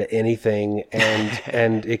butter into anything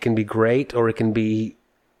and it can be great, or it can be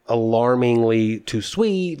alarmingly too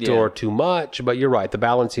sweet or too much. But you're right, the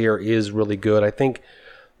balance here is really good. I think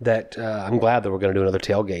that I'm glad that we're going to do another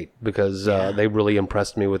Tailgate because they really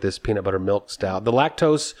impressed me with this peanut butter milk stout. The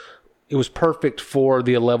lactose, it was perfect for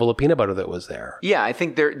the level of peanut butter that was there. Yeah, I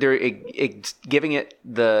think they're giving it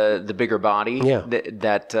the bigger body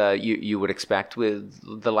that you would expect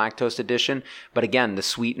with the lactose addition. But again, the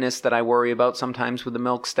sweetness that I worry about sometimes with the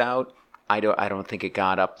milk stout, I don't think it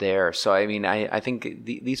got up there. So I mean, I think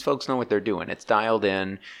these folks know what they're doing. It's dialed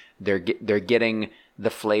in. They're getting the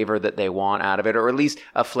flavor that they want out of it, or at least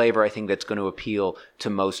a flavor I think that's going to appeal to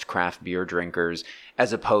most craft beer drinkers,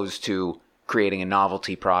 as opposed to creating a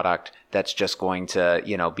novelty product that's just going to,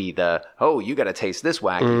 be the, you got to taste this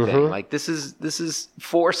wacky thing. Like this is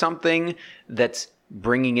for something that's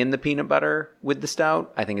bringing in the peanut butter with the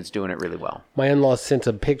stout. I think it's doing it really well. My in-laws sent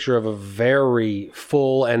a picture of a very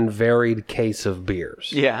full and varied case of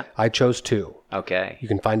beers. Yeah. I chose 2. Okay. You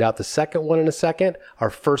can find out the second one in a second. Our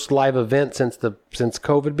first live event since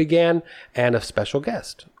COVID began, and a special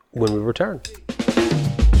guest when we return.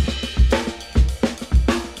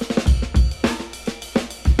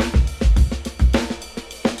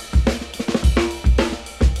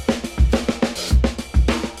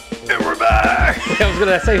 I was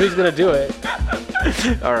going to say who's going to do it.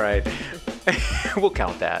 All right. We'll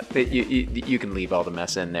count that. You can leave all the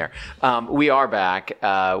mess in there. We are back.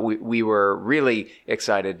 We were really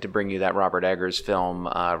excited to bring you that Robert Eggers film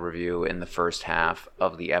review in the first half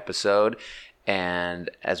of the episode.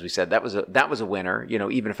 And as we said, that was a winner.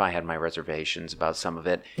 Even if I had my reservations about some of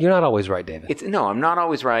it. You're not always right, David. No, I'm not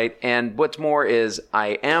always right. And what's more is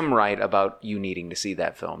I am right about you needing to see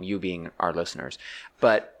that film, you being our listeners.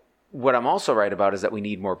 But what I'm also right about is that we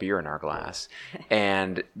need more beer in our glass.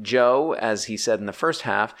 And Joe, as he said in the first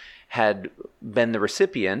half, had been the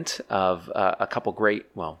recipient of a couple great,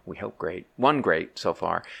 well, we hope great, one great so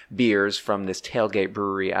far, beers from this Tailgate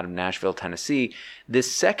Brewery out of Nashville, Tennessee. This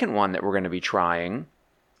second one that we're going to be trying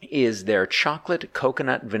is their chocolate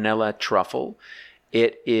coconut vanilla truffle.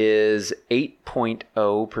 It is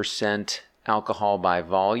 8.0% alcohol by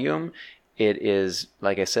volume. It is,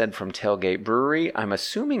 like I said, from Tailgate Brewery. I'm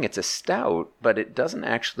assuming it's a stout, but it doesn't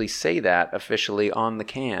actually say that officially on the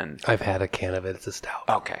can. I've had a can of it. It's a stout.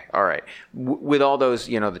 Okay, all right. With all those,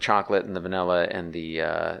 the chocolate and the vanilla and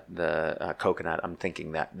the coconut, I'm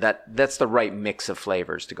thinking that's the right mix of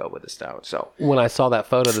flavors to go with a stout. So when I saw that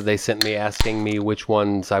photo that they sent me asking me which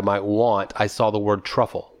ones I might want, I saw the word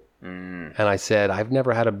truffle. And I said, I've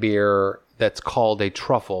never had a beer that's called a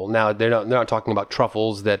truffle. Now, they're not talking about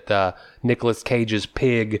truffles that Nicolas Cage's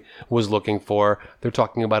pig was looking for. They're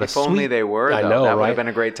talking about if only they were, I though, know, that right? would have been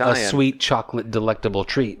a great tie-in. A sweet chocolate delectable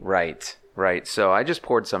treat. Right. So I just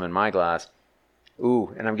poured some in my glass.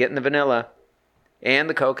 Ooh, and I'm getting the vanilla and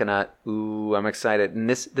the coconut. Ooh, I'm excited. And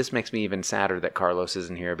this makes me even sadder that Carlos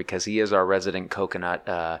isn't here because he is our resident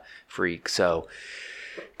coconut freak. So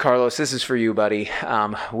Carlos, this is for you, buddy.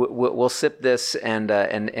 We'll sip this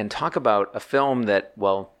and talk about a film that,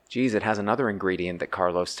 well, geez, it has another ingredient that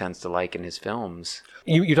Carlos tends to like in his films.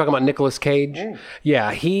 You're talking about Nicolas Cage?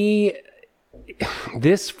 Yeah,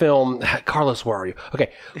 this film, Carlos, where are you?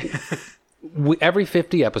 Okay. Every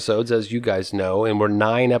 50 episodes, as you guys know, and we're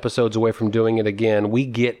 9 episodes away from doing it again, we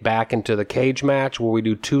get back into the Cage match where we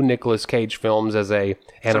do 2 Nicolas Cage films as a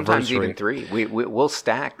anniversary. Sometimes even 3. We'll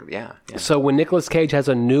stack, yeah. So when Nicolas Cage has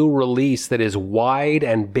a new release that is wide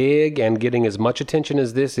and big and getting as much attention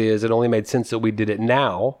as this is, it only made sense that we did it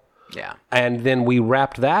now. Yeah. And then we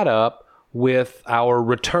wrapped that up with our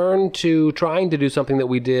return to trying to do something that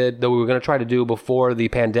we were going to try to do before the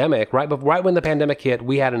pandemic. Right when the pandemic hit,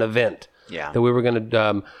 we had an event. Yeah. That we were going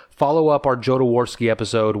to follow up our Jodorowsky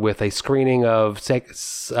episode with a screening of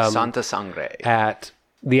Santa Sangre at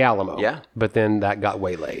the Alamo. Yeah. But then that got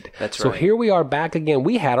waylaid. That's right. So here we are back again.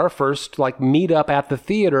 We had our first meetup at the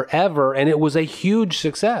theater ever, and it was a huge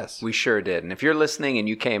success. We sure did. And if you're listening and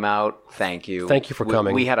you came out, thank you. Thank you for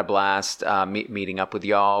coming. We had a blast meeting up with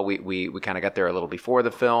y'all. We kind of got there a little before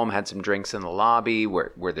the film, had some drinks in the lobby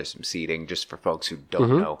where there's some seating just for folks who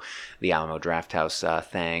don't know the Alamo Drafthouse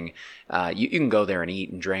thing. You can go there and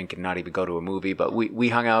eat and drink and not even go to a movie, but we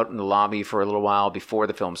hung out in the lobby for a little while before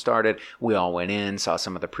the film started. We all went in, saw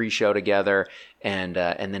some of the pre-show together, and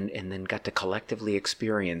then got to collectively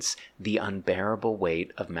experience the unbearable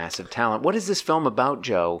weight of massive talent. What is this film about,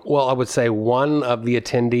 Joe? Well, I would say one of the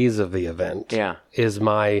attendees of the event is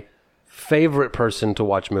my favorite person to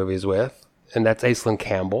watch movies with, and that's Aislinn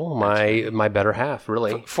Campbell, my better half,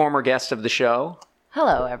 really. Former guest of the show.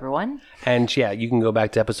 Hello, everyone. And yeah, you can go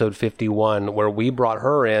back to episode 51 where we brought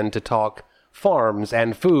her in to talk farms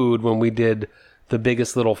and food when we did The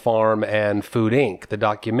Biggest Little Farm and Food Inc., the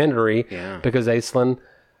documentary, because Aislinn,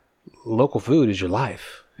 local food is your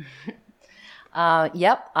life.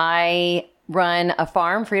 Yep. I run a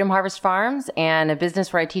farm, Freedom Harvest Farms, and a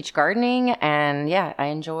business where I teach gardening. And yeah, I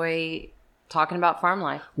enjoy talking about farm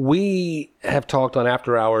life. We have talked on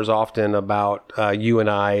After Hours often about you and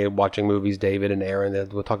I watching movies, David and Aaron.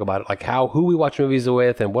 We'll talk about who we watch movies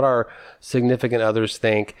with and what our significant others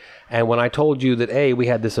think. And when I told you that we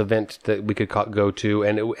had this event that we could go to,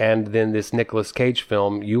 and then this Nicolas Cage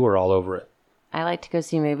film, you were all over it. I like to go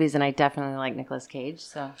see movies, and I definitely like Nicolas Cage.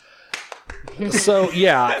 So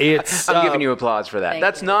yeah, it's. I'm giving you applause for that.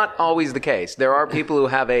 That's not always the case. There are people who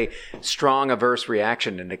have a strong averse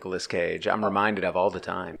reaction to Nicolas Cage. I'm reminded of all the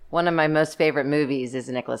time. One of my most favorite movies is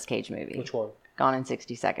a Nicolas Cage movie. Which one? Gone in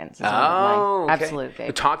 60 Seconds. Is one of my absolute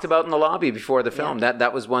favorites. We talked about in the lobby before the film. Yeah.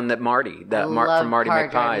 That was one that Marty from Marty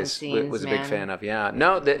McPies was a big fan of. Yeah,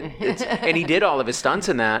 no, and he did all of his stunts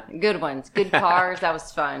in that. Good ones, good cars. That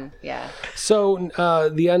was fun. Yeah. So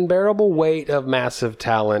the unbearable weight of massive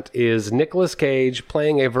talent is Nicolas Cage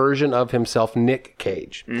playing a version of himself, Nick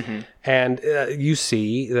Cage. And you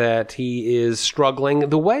see that he is struggling.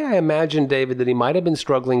 The way I imagine, David, that he might have been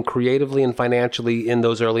struggling creatively and financially in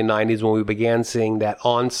those early 90s when we began seeing that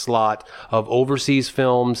onslaught of overseas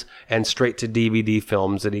films and straight-to-DVD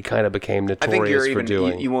films that he kind of became notorious for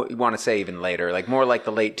doing. You want to say even later, like more like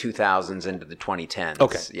the late 2000s into the 2010s.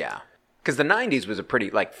 Okay. Yeah. Because the 90s was a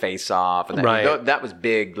pretty, like, Face-Off. And that was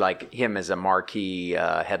big, like, him as a marquee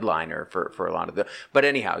headliner for a lot of the... But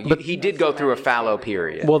anyhow, he did go through a fallow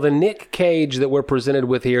period. Well, the Nick Cage that we're presented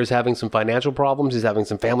with here is having some financial problems. He's having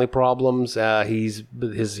some family problems. He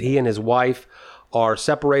and his wife are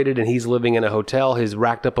separated, and he's living in a hotel. He's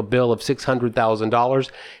racked up a bill of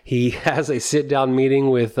 $600,000. He has a sit-down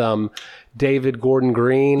meeting with David Gordon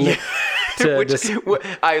Green. Yeah.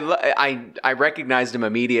 I recognized him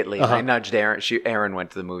immediately. And I nudged Aaron. Aaron went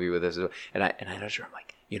to the movie with us, and I nudged her. I'm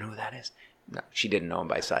like, you know who that is? No, she didn't know him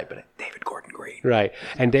by sight, but David Gordon Green. Right.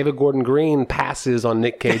 And David Gordon Green passes on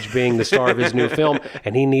Nick Cage being the star of his new film,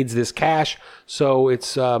 and he needs this cash. So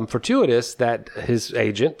it's fortuitous that his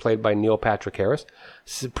agent, played by Neil Patrick Harris,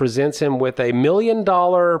 presents him with $1 million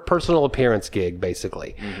personal appearance gig,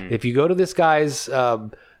 basically. Mm-hmm. If you go to this guy's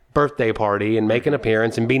birthday party and make an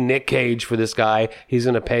appearance and be Nick Cage for this guy, he's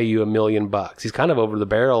going to pay you $1 million. He's kind of over the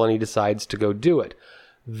barrel, and he decides to go do it.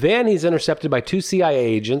 Then he's intercepted by 2 CIA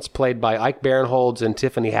agents played by Ike Barinholtz and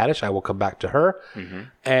Tiffany Haddish. I will come back to her. Mm-hmm.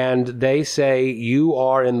 And they say, you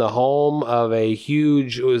are in the home of a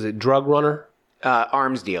huge, drug runner?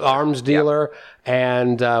 Arms dealer. Yep.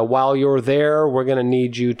 And while you're there, we're going to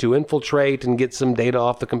need you to infiltrate and get some data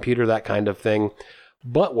off the computer, that kind of thing.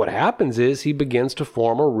 But what happens is he begins to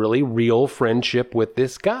form a really real friendship with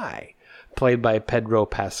this guy, played by Pedro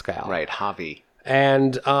Pascal. Right, Javi.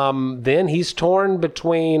 And then he's torn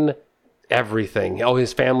between everything. Oh,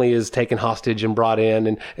 his family is taken hostage and brought in,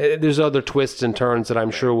 and there's other twists and turns that I'm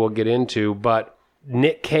sure we'll get into. But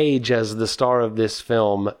Nick Cage as the star of this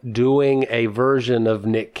film, doing a version of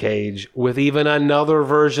Nick Cage with even another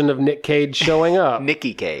version of Nick Cage showing up.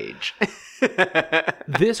 Nicky Cage.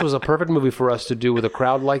 This was a perfect movie for us to do with a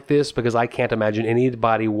crowd like this, because I can't imagine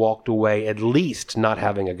anybody walked away at least not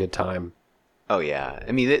having a good time. Oh, yeah.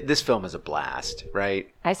 I mean, this film is a blast, right?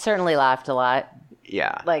 I certainly laughed a lot.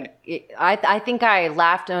 Yeah. Like, I think I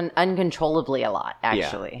laughed uncontrollably a lot,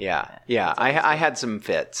 actually. Yeah. I had some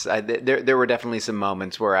fits. There were definitely some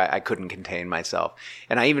moments where I couldn't contain myself.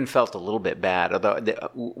 And I even felt a little bit bad, although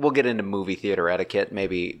we'll get into movie theater etiquette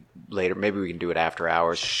maybe later. Maybe we can do it after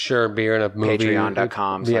hours. Sure, beer in a movie.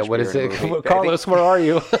 Patreon.com. Yeah, what is it? Carlos, where are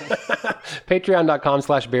you?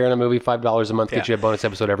 Patreon.com/beer in a movie. $5 a month gets you a bonus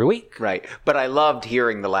episode every week. Right. But I loved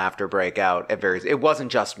hearing the laughter break out at various... It wasn't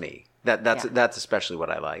just me. That's especially what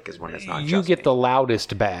I like, is when it's not just you get me. the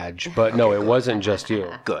loudest badge, but no, it wasn't just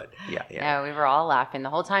you. Good. Yeah. No, we were all laughing the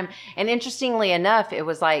whole time. And interestingly enough, it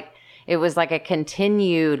was like a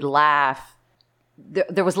continued laugh.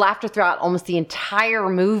 There was laughter throughout almost the entire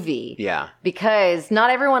movie. Yeah. Because not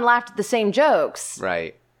everyone laughed at the same jokes.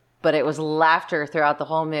 Right. But it was laughter throughout the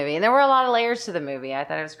whole movie. And there were a lot of layers to the movie. I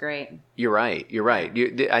thought it was great. You're right.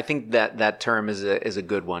 I think that term is a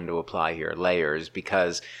good one to apply here, layers,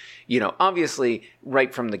 because... obviously,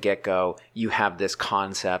 right from the get-go, you have this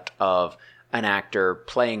concept of an actor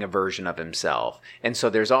playing a version of himself. And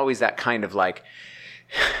so there's always that kind of like,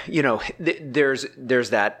 there's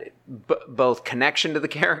that both connection to the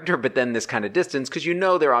character, but then this kind of distance, because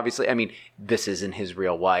they're obviously, I mean, this isn't his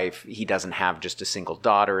real wife. He doesn't have just a single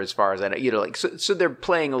daughter, as far as I know. So they're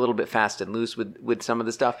playing a little bit fast and loose with some of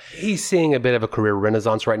the stuff. He's seeing a bit of a career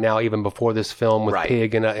renaissance right now, even before this film with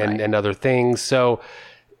Pig and other things. So...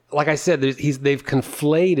 like I said, they've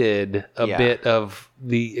conflated a bit of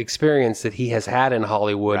the experience that he has had in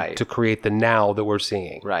Hollywood to create the now that we're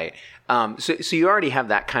seeing. Right. So you already have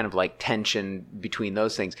that kind of like tension between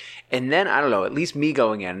those things. And then, I don't know, at least me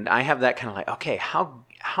going in, I have that kind of like, okay,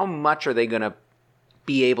 how much are they going to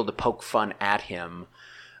be able to poke fun at him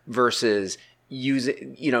versus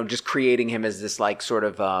using, just creating him as this like sort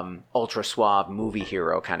of ultra suave movie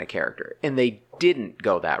hero kind of character. And they didn't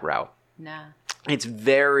go that route. No. It's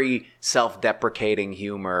very self-deprecating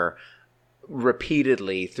humor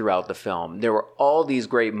repeatedly throughout the film. There were all these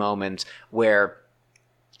great moments where,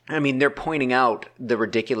 I mean, they're pointing out the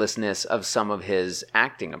ridiculousness of some of his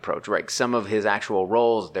acting approach, right? Some of his actual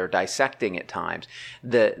roles, they're dissecting at times.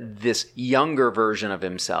 This younger version of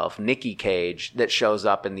himself, Nicky Cage, that shows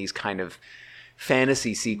up in these kind of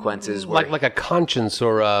fantasy sequences. Where like a conscience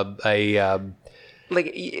or a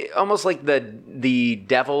like almost like the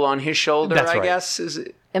devil on his shoulder, That's right. guess.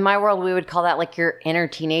 In my world, we would call that like your inner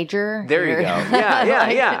teenager. There you go.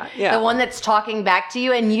 Yeah. The one that's talking back to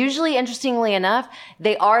you. And usually, interestingly enough,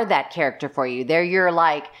 they are that character for you. They're your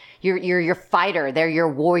like your fighter. They're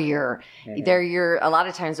your warrior. They're your. A lot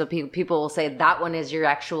of times, what people will say that one is your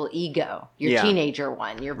actual ego, your teenager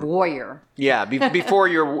one, your warrior. Yeah, before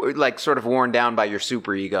you're like sort of worn down by your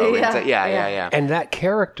super ego. Yeah. And that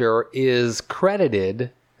character is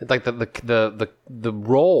credited, like the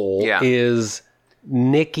role is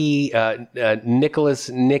Nicky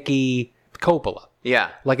Coppola.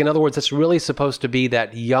 Yeah. Like, in other words, it's really supposed to be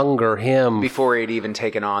that younger him. Before he'd even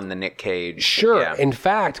taken on the Nick Cage. Sure. Yeah. In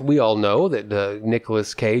fact, we all know that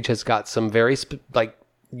Nicolas Cage has got some very,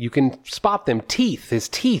 you can spot them. His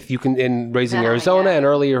teeth. You can, in Raising Arizona and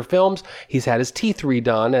earlier films, he's had his teeth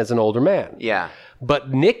redone as an older man. Yeah.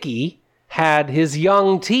 But Nicky had his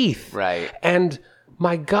young teeth. Right. And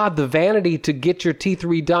my God, the vanity to get your teeth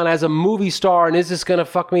redone as a movie star, and is this going to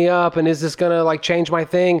fuck me up, and is this going to like change my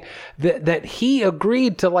thing? That he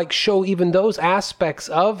agreed to like show even those aspects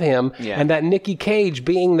of him, and that Nicky Cage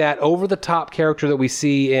being that over the top character that we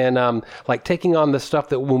see in like taking on the stuff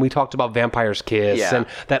that when we talked about Vampire's Kiss and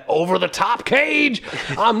that over the top Cage,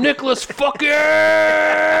 I'm Nicolas fucking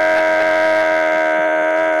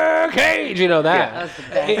Cage, you know that.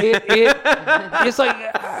 It's like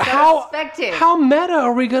how meta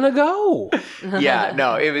are we gonna go? Yeah,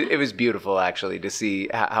 no, it was beautiful actually to see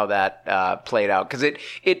how that played out, because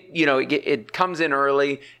it comes in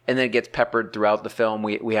early and then it gets peppered throughout the film.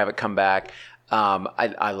 We have it come back.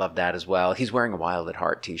 I love that as well. He's wearing a Wild at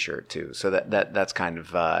Heart t-shirt too, so that's kind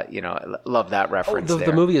of I love that reference.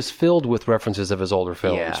 The movie is filled with references of his older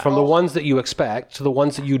films, from the ones that you expect to the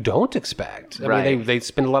ones that you don't expect. I mean, they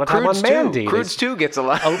spend a lot of time on Mandy. Croods 2 gets a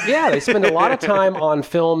lot. They spend a lot of time on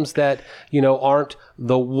films that aren't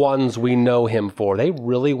the ones we know him for. They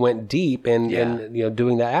really went deep in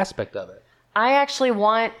doing that aspect of it. I actually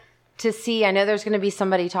want to see. I know there's going to be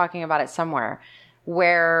somebody talking about it somewhere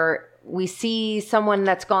where we see someone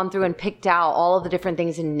that's gone through and picked out all of the different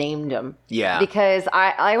things and named them. Yeah. Because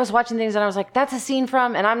I was watching things and I was like, that's a scene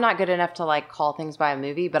from, and I'm not good enough to like call things by a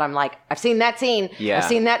movie, but I'm like, I've seen that scene. Yeah. I've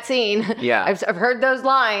seen that scene. Yeah. I've heard those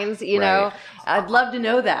lines, you know. I'd love to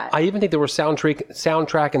know that. I even think there were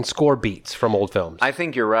soundtrack and score beats from old films. I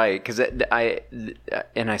think you're right, because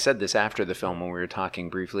I said this after the film when we were talking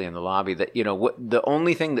briefly in the lobby, that the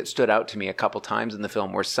only thing that stood out to me a couple times in the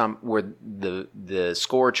film were the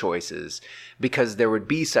score choices, because there would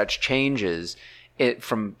be such changes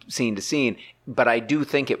from scene to scene. But I do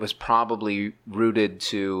think it was probably rooted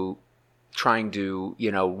to trying to,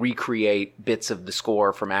 recreate bits of the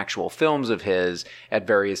score from actual films of his at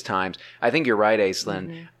various times. I think you're right,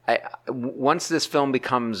 Aislinn. Mm-hmm. Once this film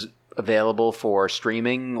becomes available for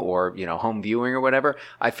streaming or, home viewing or whatever,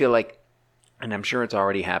 I feel like, and I'm sure it's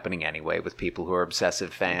already happening anyway with people who are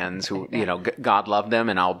obsessive fans who, God love them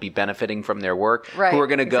and I'll be benefiting from their work, who are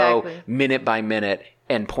going to go minute by minute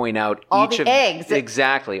and point out all each of the eggs.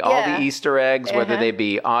 Exactly. All the Easter eggs, whether they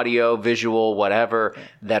be audio, visual, whatever,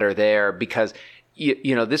 that are there, because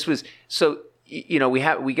this was so. We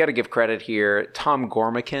got to give credit here. Tom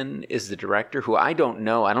Gormican is the director, who I don't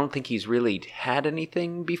know. I don't think he's really had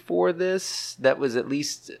anything before this that was at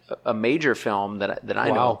least a major film that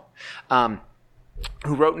I know.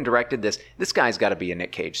 Who wrote and directed this? This guy's got to be a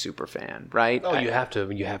Nick Cage super fan, right? Oh, you have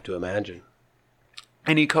to imagine.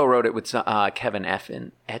 And he co-wrote it with Kevin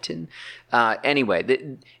Etten.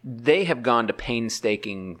 Anyway, they have gone to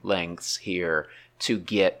painstaking lengths here to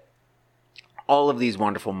get all of these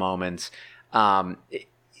wonderful moments. It's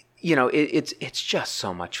just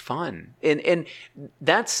so much fun. And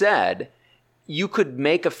that said, you could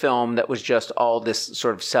make a film that was just all this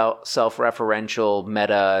sort of self-referential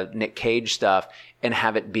meta Nick Cage stuff and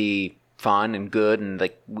have it be fun and good, and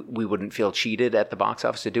like we wouldn't feel cheated at the box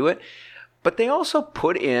office to do it. But they also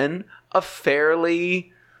put in a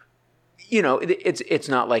fairly, it's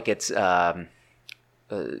not like it's sort of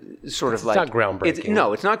like... It's not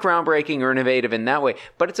groundbreaking. It's not groundbreaking or innovative in that way,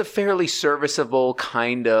 but it's a fairly serviceable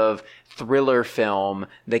kind of thriller film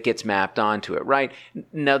that gets mapped onto it, right?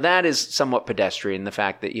 Now, that is somewhat pedestrian, the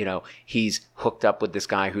fact that, he's hooked up with this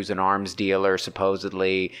guy who's an arms dealer,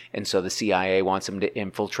 supposedly, and so the CIA wants him to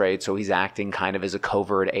infiltrate, so he's acting kind of as a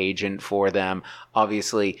covert agent for them.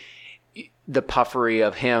 Obviously, the puffery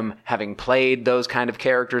of him having played those kind of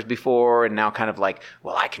characters before and now kind of like,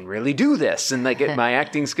 well, I can really do this, and like my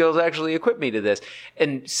acting skills actually equip me to this,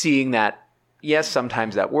 and seeing that, yes,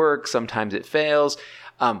 sometimes that works, sometimes it fails.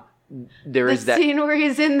 there is that scene where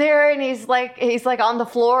he's in there and he's like on the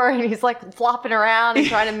floor and he's like flopping around and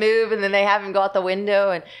trying to move, and then they have him go out the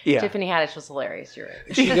window, and Tiffany Haddish was hilarious. You're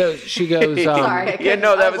right. She goes. Sorry,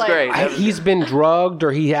 that was great. He's been drugged,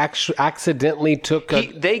 or he accidentally took.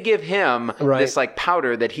 They give him this like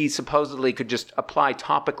powder that he supposedly could just apply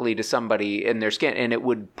topically to somebody in their skin, and it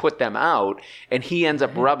would put them out. And he ends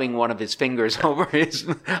up rubbing one of his fingers over his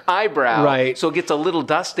eyebrow, right? So it gets a little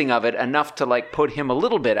dusting of it, enough to like put him a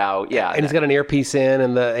little bit out. Yeah, and he's got an earpiece in,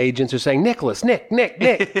 and the agents are saying, "Nicholas, Nick,"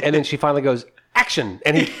 and then she finally goes, "Action!"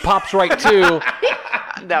 and he pops right to.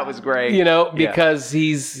 That was great. Because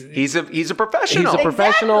he's a professional. He's a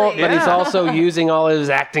professional, but he's also using all his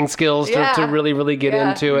acting skills to really, really get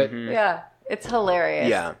into it. Mm-hmm. Yeah. It's hilarious.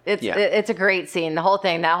 Yeah. It's a great scene. The whole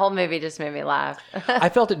thing, that whole movie just made me laugh. I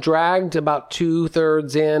felt it dragged about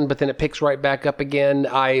 2/3 in, but then it picks right back up again.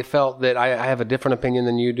 I felt that I have a different opinion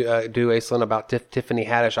than you do, Aislinn, about Tiffany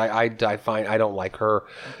Haddish. I don't like her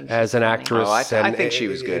as an actress. I think she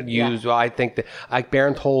was good. I think that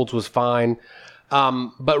Baron Holds was fine.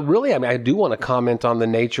 But really, I mean, I do want to comment on the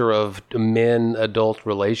nature of men-adult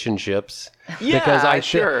relationships. Yeah, because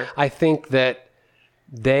I think that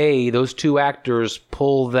those two actors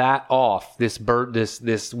pull that off. This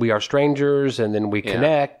we are strangers, and then we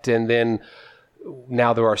connect, and then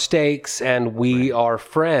now there are stakes, and we are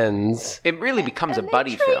friends. It really becomes a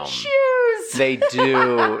buddy film. Shoes. They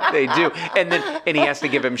do. And he has to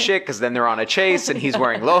give him shit because then they're on a chase and he's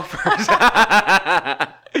wearing loafers.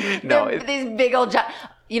 These big old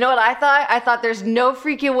You know what I thought? I thought there's no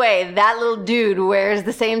freaking way that little dude wears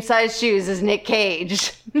the same size shoes as Nick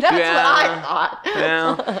Cage. That's what I thought.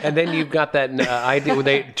 Yeah. And then you've got that idea where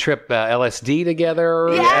they trip LSD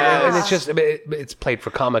together. Yeah. And it's just, it's played for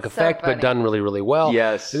comic effect, but done really, really well.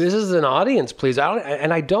 Yes. This is an audience, please.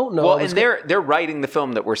 I don't know. Well, and they're writing the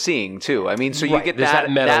film that we're seeing, too. I mean, so you get that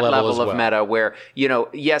level of meta where,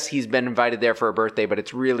 yes, he's been invited there for a birthday, but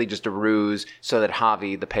it's really just a ruse so that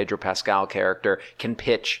Javi, the Pedro Pascal character, can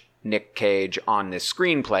pitch Nick Cage on this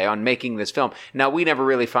screenplay, on making this film. Now, we never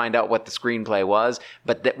really find out what the screenplay was,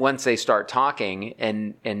 but that once they start talking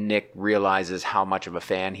and Nick realizes how much of a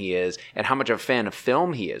fan he is and how much of a fan of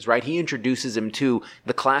film he is, right? He introduces him to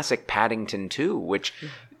the classic Paddington 2, which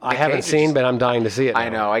I haven't seen, but I'm dying to see it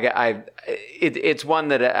now. I know. It's one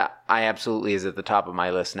that I absolutely is at the top of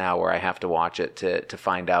my list now, where I have to watch it to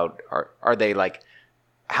find out, are they like,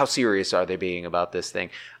 how serious are they being about this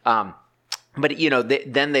thing? But,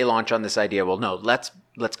 then they launch on this idea, well, no, let's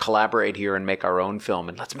collaborate here and make our own film,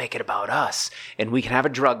 and let's make it about us, and we can have a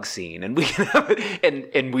drug scene, and we can have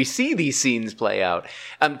and we see these scenes play out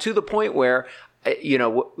to the point where,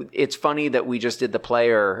 it's funny that we just did The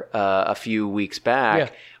Player a few weeks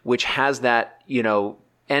back, which has that,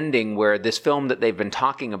 ending where this film that they've been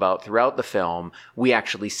talking about throughout the film, we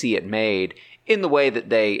actually see it made in the way that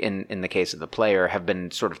they, in the case of The Player, have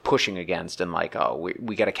been sort of pushing against, and like, oh,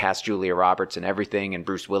 we got to cast Julia Roberts and everything, and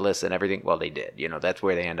Bruce Willis and everything. Well, they did. That's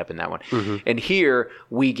where they end up in that one. Mm-hmm. And here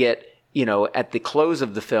we get, at the close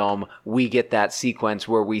of the film, we get that sequence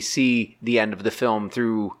where we see the end of the film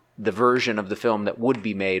through the version of the film that would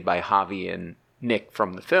be made by Javi and Nick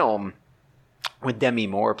from the film, with Demi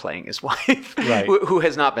Moore playing his wife, right. who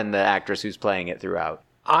has not been the actress who's playing it throughout.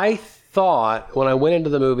 I thought when I went into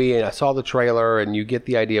the movie and I saw the trailer and you get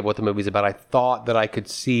the idea of what the movie's about, I thought that I could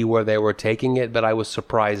see where they were taking it, but I was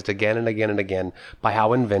surprised again and again and again by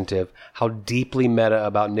how inventive, how deeply meta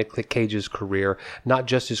about Nick Cage's career, not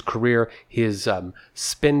just his career, his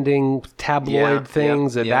spending tabloid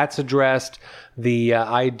things, that's addressed, the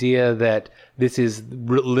idea that this is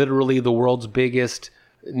literally the world's biggest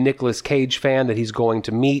Nicolas Cage fan that he's going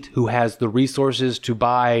to meet, who has the resources to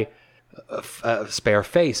buy a spare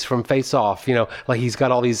face from Face Off. Like he's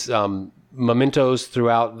got all these mementos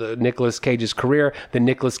throughout the Nicolas Cage's career. Then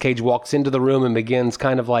Nicolas Cage walks into the room and begins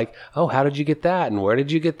kind of like, oh, how did you get that? And where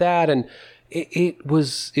did you get that? And it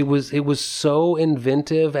was so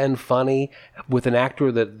inventive and funny with an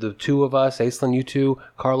actor that the two of us, Aislinn, you two,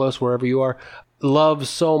 Carlos, wherever you are, love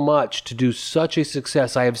so much to do such a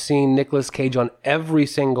success. I have seen Nicolas Cage on every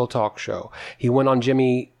single talk show. He went on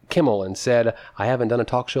Jimmy Kimmel and said, I haven't done a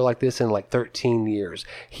talk show like this in like 13 years.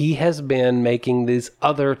 He has been making these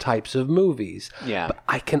other types of movies. Yeah. But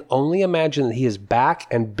I can only imagine that he is back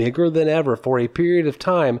and bigger than ever for a period of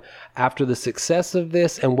time after the success of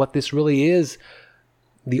this and what this really is.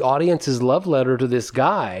 The audience's love letter to this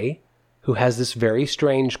guy who has this very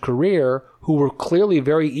strange career, who were clearly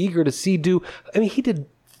very eager to see he did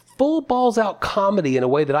full balls out comedy in a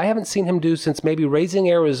way that I haven't seen him do since maybe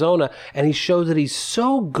Raising Arizona, and he shows that he's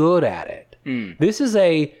so good at it. This is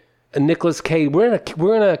Nicolas Cage. We're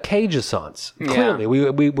in a Cage-assance. Clearly,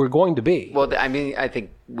 we're going to be. Well, I mean, I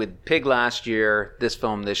think with Pig last year, this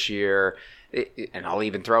film this year, and I'll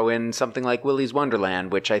even throw in something like Willy's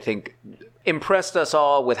Wonderland, which I think impressed us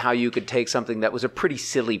all with how you could take something that was a pretty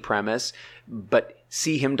silly premise, but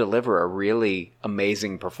see him deliver a really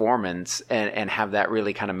amazing performance and have that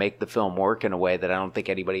really kind of make the film work in a way that I don't think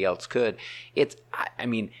anybody else could. I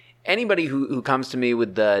mean, anybody who comes to me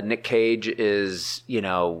with the Nick Cage is,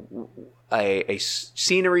 a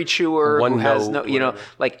scenery chewer who has no,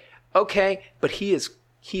 like, okay, but he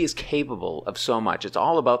is capable of so much. It's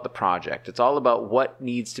all about the project. It's all about what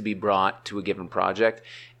needs to be brought to a given project.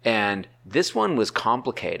 And this one was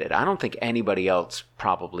complicated. I don't think anybody else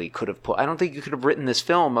probably could have I don't think you could have written this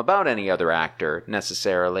film about any other actor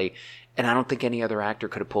necessarily. And I don't think any other actor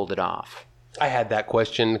could have pulled it off. I had that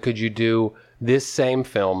question. Could you do this same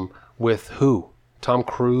film with who? Tom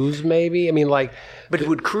Cruise, maybe? I mean, like... But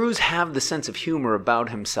would Cruise have the sense of humor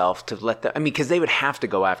about himself to let the... I mean, because they would have to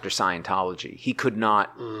go after Scientology. He could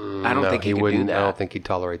not... I don't think he could do that. I don't think he'd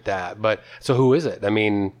tolerate that. But, so who is it? I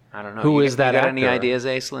mean... I don't know. Who is that actor? You got any ideas,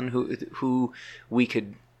 Aislinn? Who we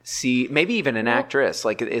could see... Maybe even an actress.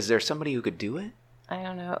 Like, is there somebody who could do it? I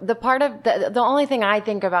don't know. The part of... The only thing I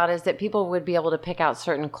think about is that people would be able to pick out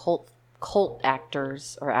certain cult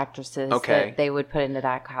actors or actresses that they would put into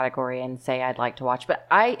that category and say I'd like to watch. But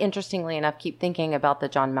I, interestingly enough, keep thinking about the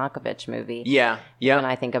John Malkovich movie. Yeah. When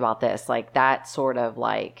I think about this, like that sort of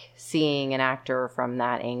like seeing an actor from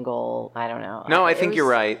that angle. I don't know. No, I think you're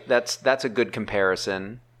right. That's a good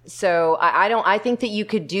comparison. So I think that you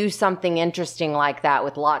could do something interesting like that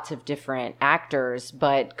with lots of different actors.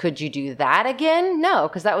 But could you do that again? No,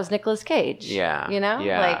 because that was Nicolas Cage. Yeah.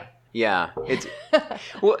 Like. Yeah, it's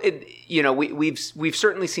well. We've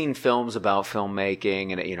certainly seen films about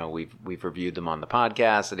filmmaking, and we've reviewed them on the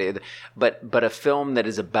podcast. But a film that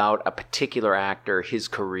is about a particular actor, his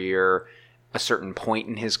career, a certain point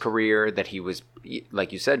in his career that he was,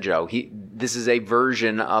 like you said, Joe. This is a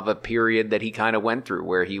version of a period that he kind of went through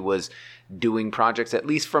where he was doing projects, at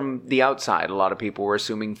least from the outside. A lot of people were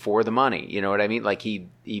assuming for the money. You know what I mean? Like he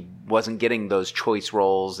wasn't getting those choice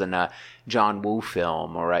roles in a John Woo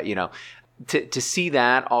film, or to see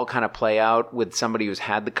that all kind of play out with somebody who's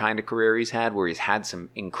had the kind of career he's had, where he's had some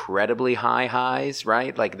incredibly high highs,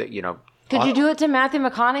 right? Like that, Could you do it to Matthew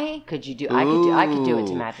McConaughey? Could you do? I could do it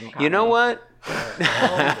to Matthew McConaughey. You know what?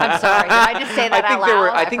 I'm sorry. Did I just say that out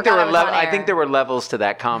loud? I think there were levels to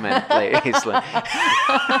that comment, Aislinn.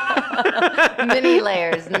 Many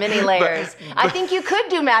layers. I think you could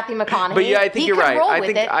do Matthew McConaughey. But yeah, I think you're right.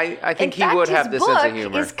 I think he would have this sense of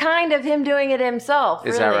humor. It's kind of him doing it himself.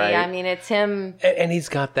 Is really. that right? I mean, it's him. And he's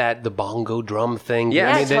got the bongo drum thing.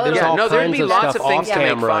 Yeah, I mean, totally. there's all there'd kinds be of lots stuff of things off to make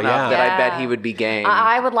camera. fun of that I bet he would be game.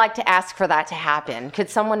 I would like to ask for that to happen.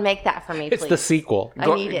 Could someone make that for me, please? It's the sequel. I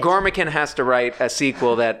need it. Gormican has to write a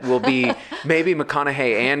sequel that will be maybe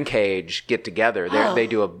McConaughey and Cage get together. They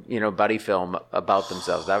do a buddy film about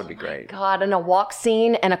themselves. That would be great. God, and a walk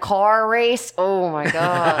scene and a car race. Oh my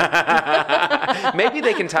God. Maybe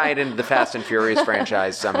they can tie it into the Fast and Furious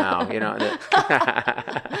franchise somehow.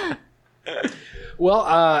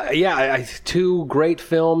 Well, two great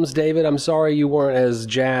films, David. I'm sorry you weren't as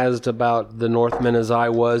jazzed about The Northman as I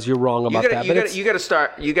was. You're wrong about that. You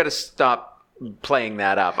got to stop playing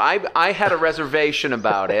that up. I had a reservation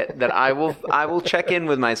about it that I will check in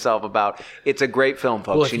with myself about. It's a great film,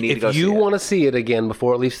 folks. Well, you need to go see it. If you want to see it again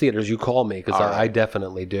before it leaves theaters, you call me, because I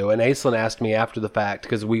definitely do. And Aislinn asked me after the fact,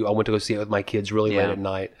 because I went to go see it with my kids really late at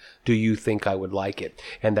night. Do you think I would like it?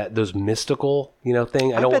 And those mystical,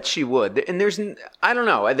 thing. I bet she would. And I don't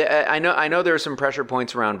know. I know there are some pressure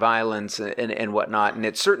points around violence and whatnot, and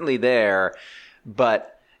it's certainly there,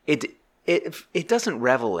 but it doesn't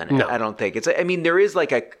revel in it. No. I don't think there is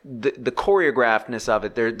like the choreographedness of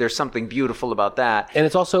it. There's something beautiful about that, and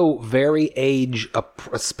it's also very age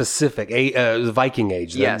specific, Viking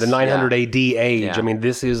age, the 900 AD age. Yeah. I mean,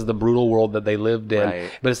 this is the brutal world that they lived in,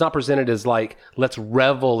 right. But it's not presented as like let's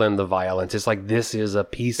revel in the violence. It's like this is a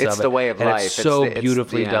piece of it. It's the way of life. It's so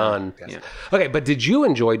beautifully done. Yeah. Okay, but did you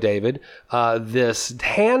enjoy, David, this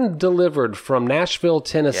hand delivered from Nashville,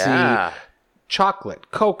 Tennessee? Yeah.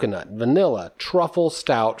 Chocolate, coconut, vanilla, truffle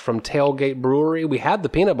stout from Tailgate Brewery. We had the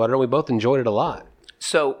peanut butter, and we both enjoyed it a lot.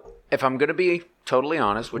 So, if I'm going to be totally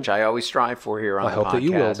honest, which I always strive for here on the podcast, I hope that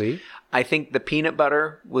you will be. I think the peanut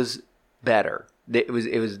butter was better.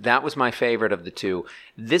 That was my favorite of the two.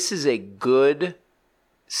 This is a good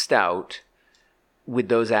stout with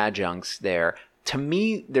those adjuncts there. To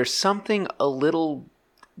me, there's something a little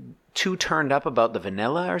too turned up about the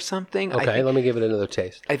vanilla or something. Okay, let me give it another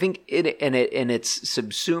taste. I think it's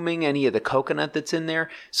subsuming any of the coconut that's in there.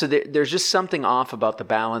 So there's just something off about the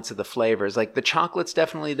balance of the flavors. Like the chocolate's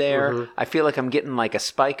definitely there. Mm-hmm. I feel like I'm getting like a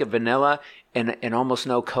spike of vanilla and almost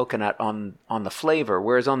no coconut on the flavor.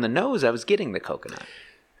 Whereas on the nose, I was getting the coconut.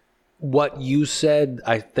 What you said,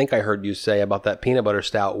 I think I heard you say about that peanut butter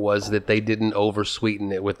stout was that they didn't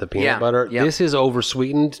over-sweeten it with the peanut butter. Yep. This is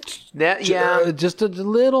over-sweetened. Just a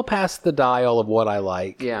little past the dial of what I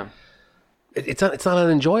like. Yeah. It's not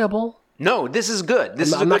unenjoyable. No, this is good.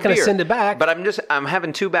 I'm not going to send it back. But I'm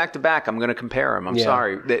having 2 back-to-back. I'm going to compare them. I'm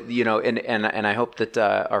sorry. And I hope that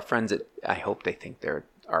our friends I hope they think they're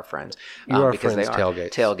our friends. Because they are.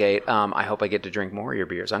 Tailgate. I hope I get to drink more of your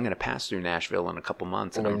beers. I'm going to pass through Nashville in a couple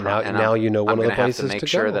months. And now you know one of the places to go. I'm going to have to make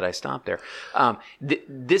sure that I stop there.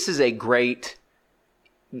 This is a great,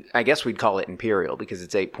 I guess we'd call it Imperial because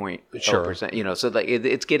it's 8.0%. So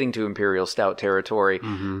it's getting to Imperial Stout territory.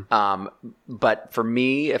 Mm-hmm. But for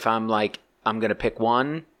me, if I'm like, I'm going to pick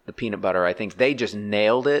one, the peanut butter, I think they just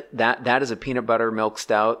nailed it. That is a peanut butter milk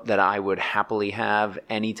stout that I would happily have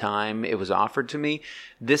anytime it was offered to me.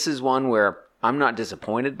 This is one where I'm not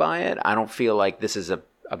disappointed by it. I don't feel like this is a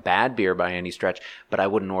bad beer by any stretch, but I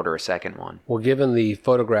wouldn't order a second one. Well, given the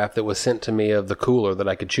photograph that was sent to me of the cooler that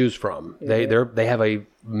I could choose from, they have a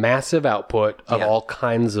massive output of all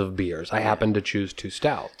kinds of beers. I happen to choose 2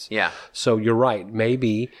 stouts. Yeah. So you're right.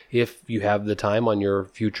 Maybe if you have the time on your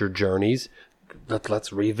future journeys,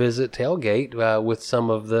 let's revisit Tailgate with some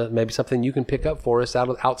of maybe something you can pick up for us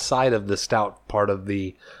outside of the stout part of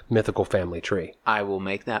the mythical family tree. I will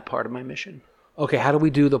make that part of my mission. Okay, how do we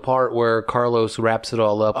do the part where Carlos wraps it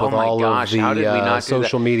all up with all of the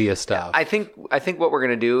social media stuff? I think what we're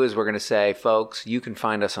going to do is we're going to say, folks, you can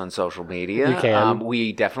find us on social media. You can.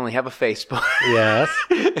 We definitely have a Facebook. Yes.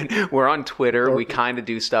 We're on Twitter. We kind of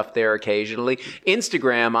do stuff there occasionally.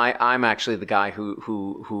 Instagram, I'm actually the guy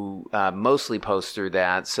who mostly posts through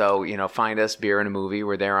that. So, find us, Beer and a Movie.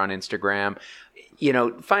 We're there on Instagram.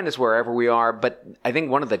 Find us wherever we are. But I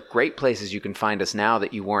think one of the great places you can find us now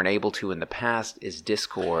that you weren't able to in the past is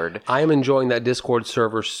Discord. I am enjoying that Discord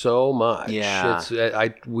server so much. Yeah.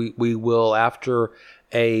 We will, after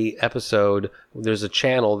a episode, there's a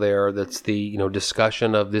channel there that's the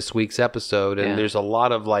discussion of this week's episode. And there's a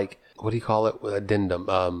lot of what do you call it?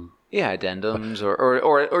 Addendum. Yeah, addendums,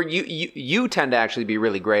 or you tend to actually be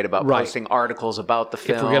really great about posting articles about the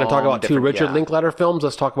film. If we're going to talk about 2 Richard Linklater films,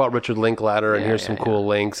 let's talk about Richard Linklater, and here's some cool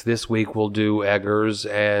links. This week we'll do Eggers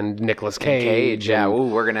and Nicolas Cage.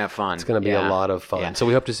 We're going to have fun. It's going to be a lot of fun. Yeah. So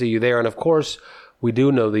we hope to see you there, and of course, we do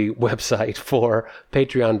know the website for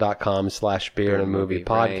patreon.com/beer and a movie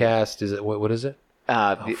podcast. Right. Is it what is it?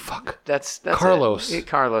 That's Carlos.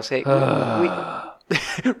 Carlos. Hey,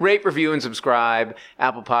 rate, review, and subscribe.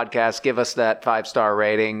 Apple Podcasts, give us that 5-star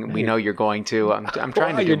rating. We know you're going to. I'm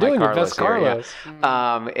trying to do my Carlos here.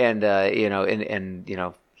 And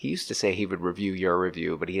he used to say he would review your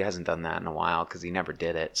review, but he hasn't done that in a while because he never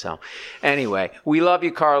did it. So anyway, we love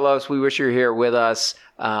you, Carlos. We wish you were here with us.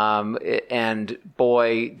 And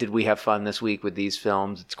boy, did we have fun this week with these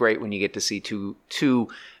films. It's great when you get to see two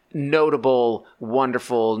notable,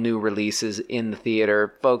 wonderful new releases in the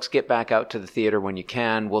theater. Folks, get back out to the theater when you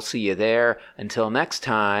can. We'll see you there. Until next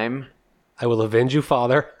time. I will avenge you,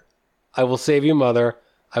 Father. I will save you, Mother.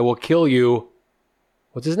 I will kill you.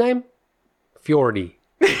 What's his name? Fjordy.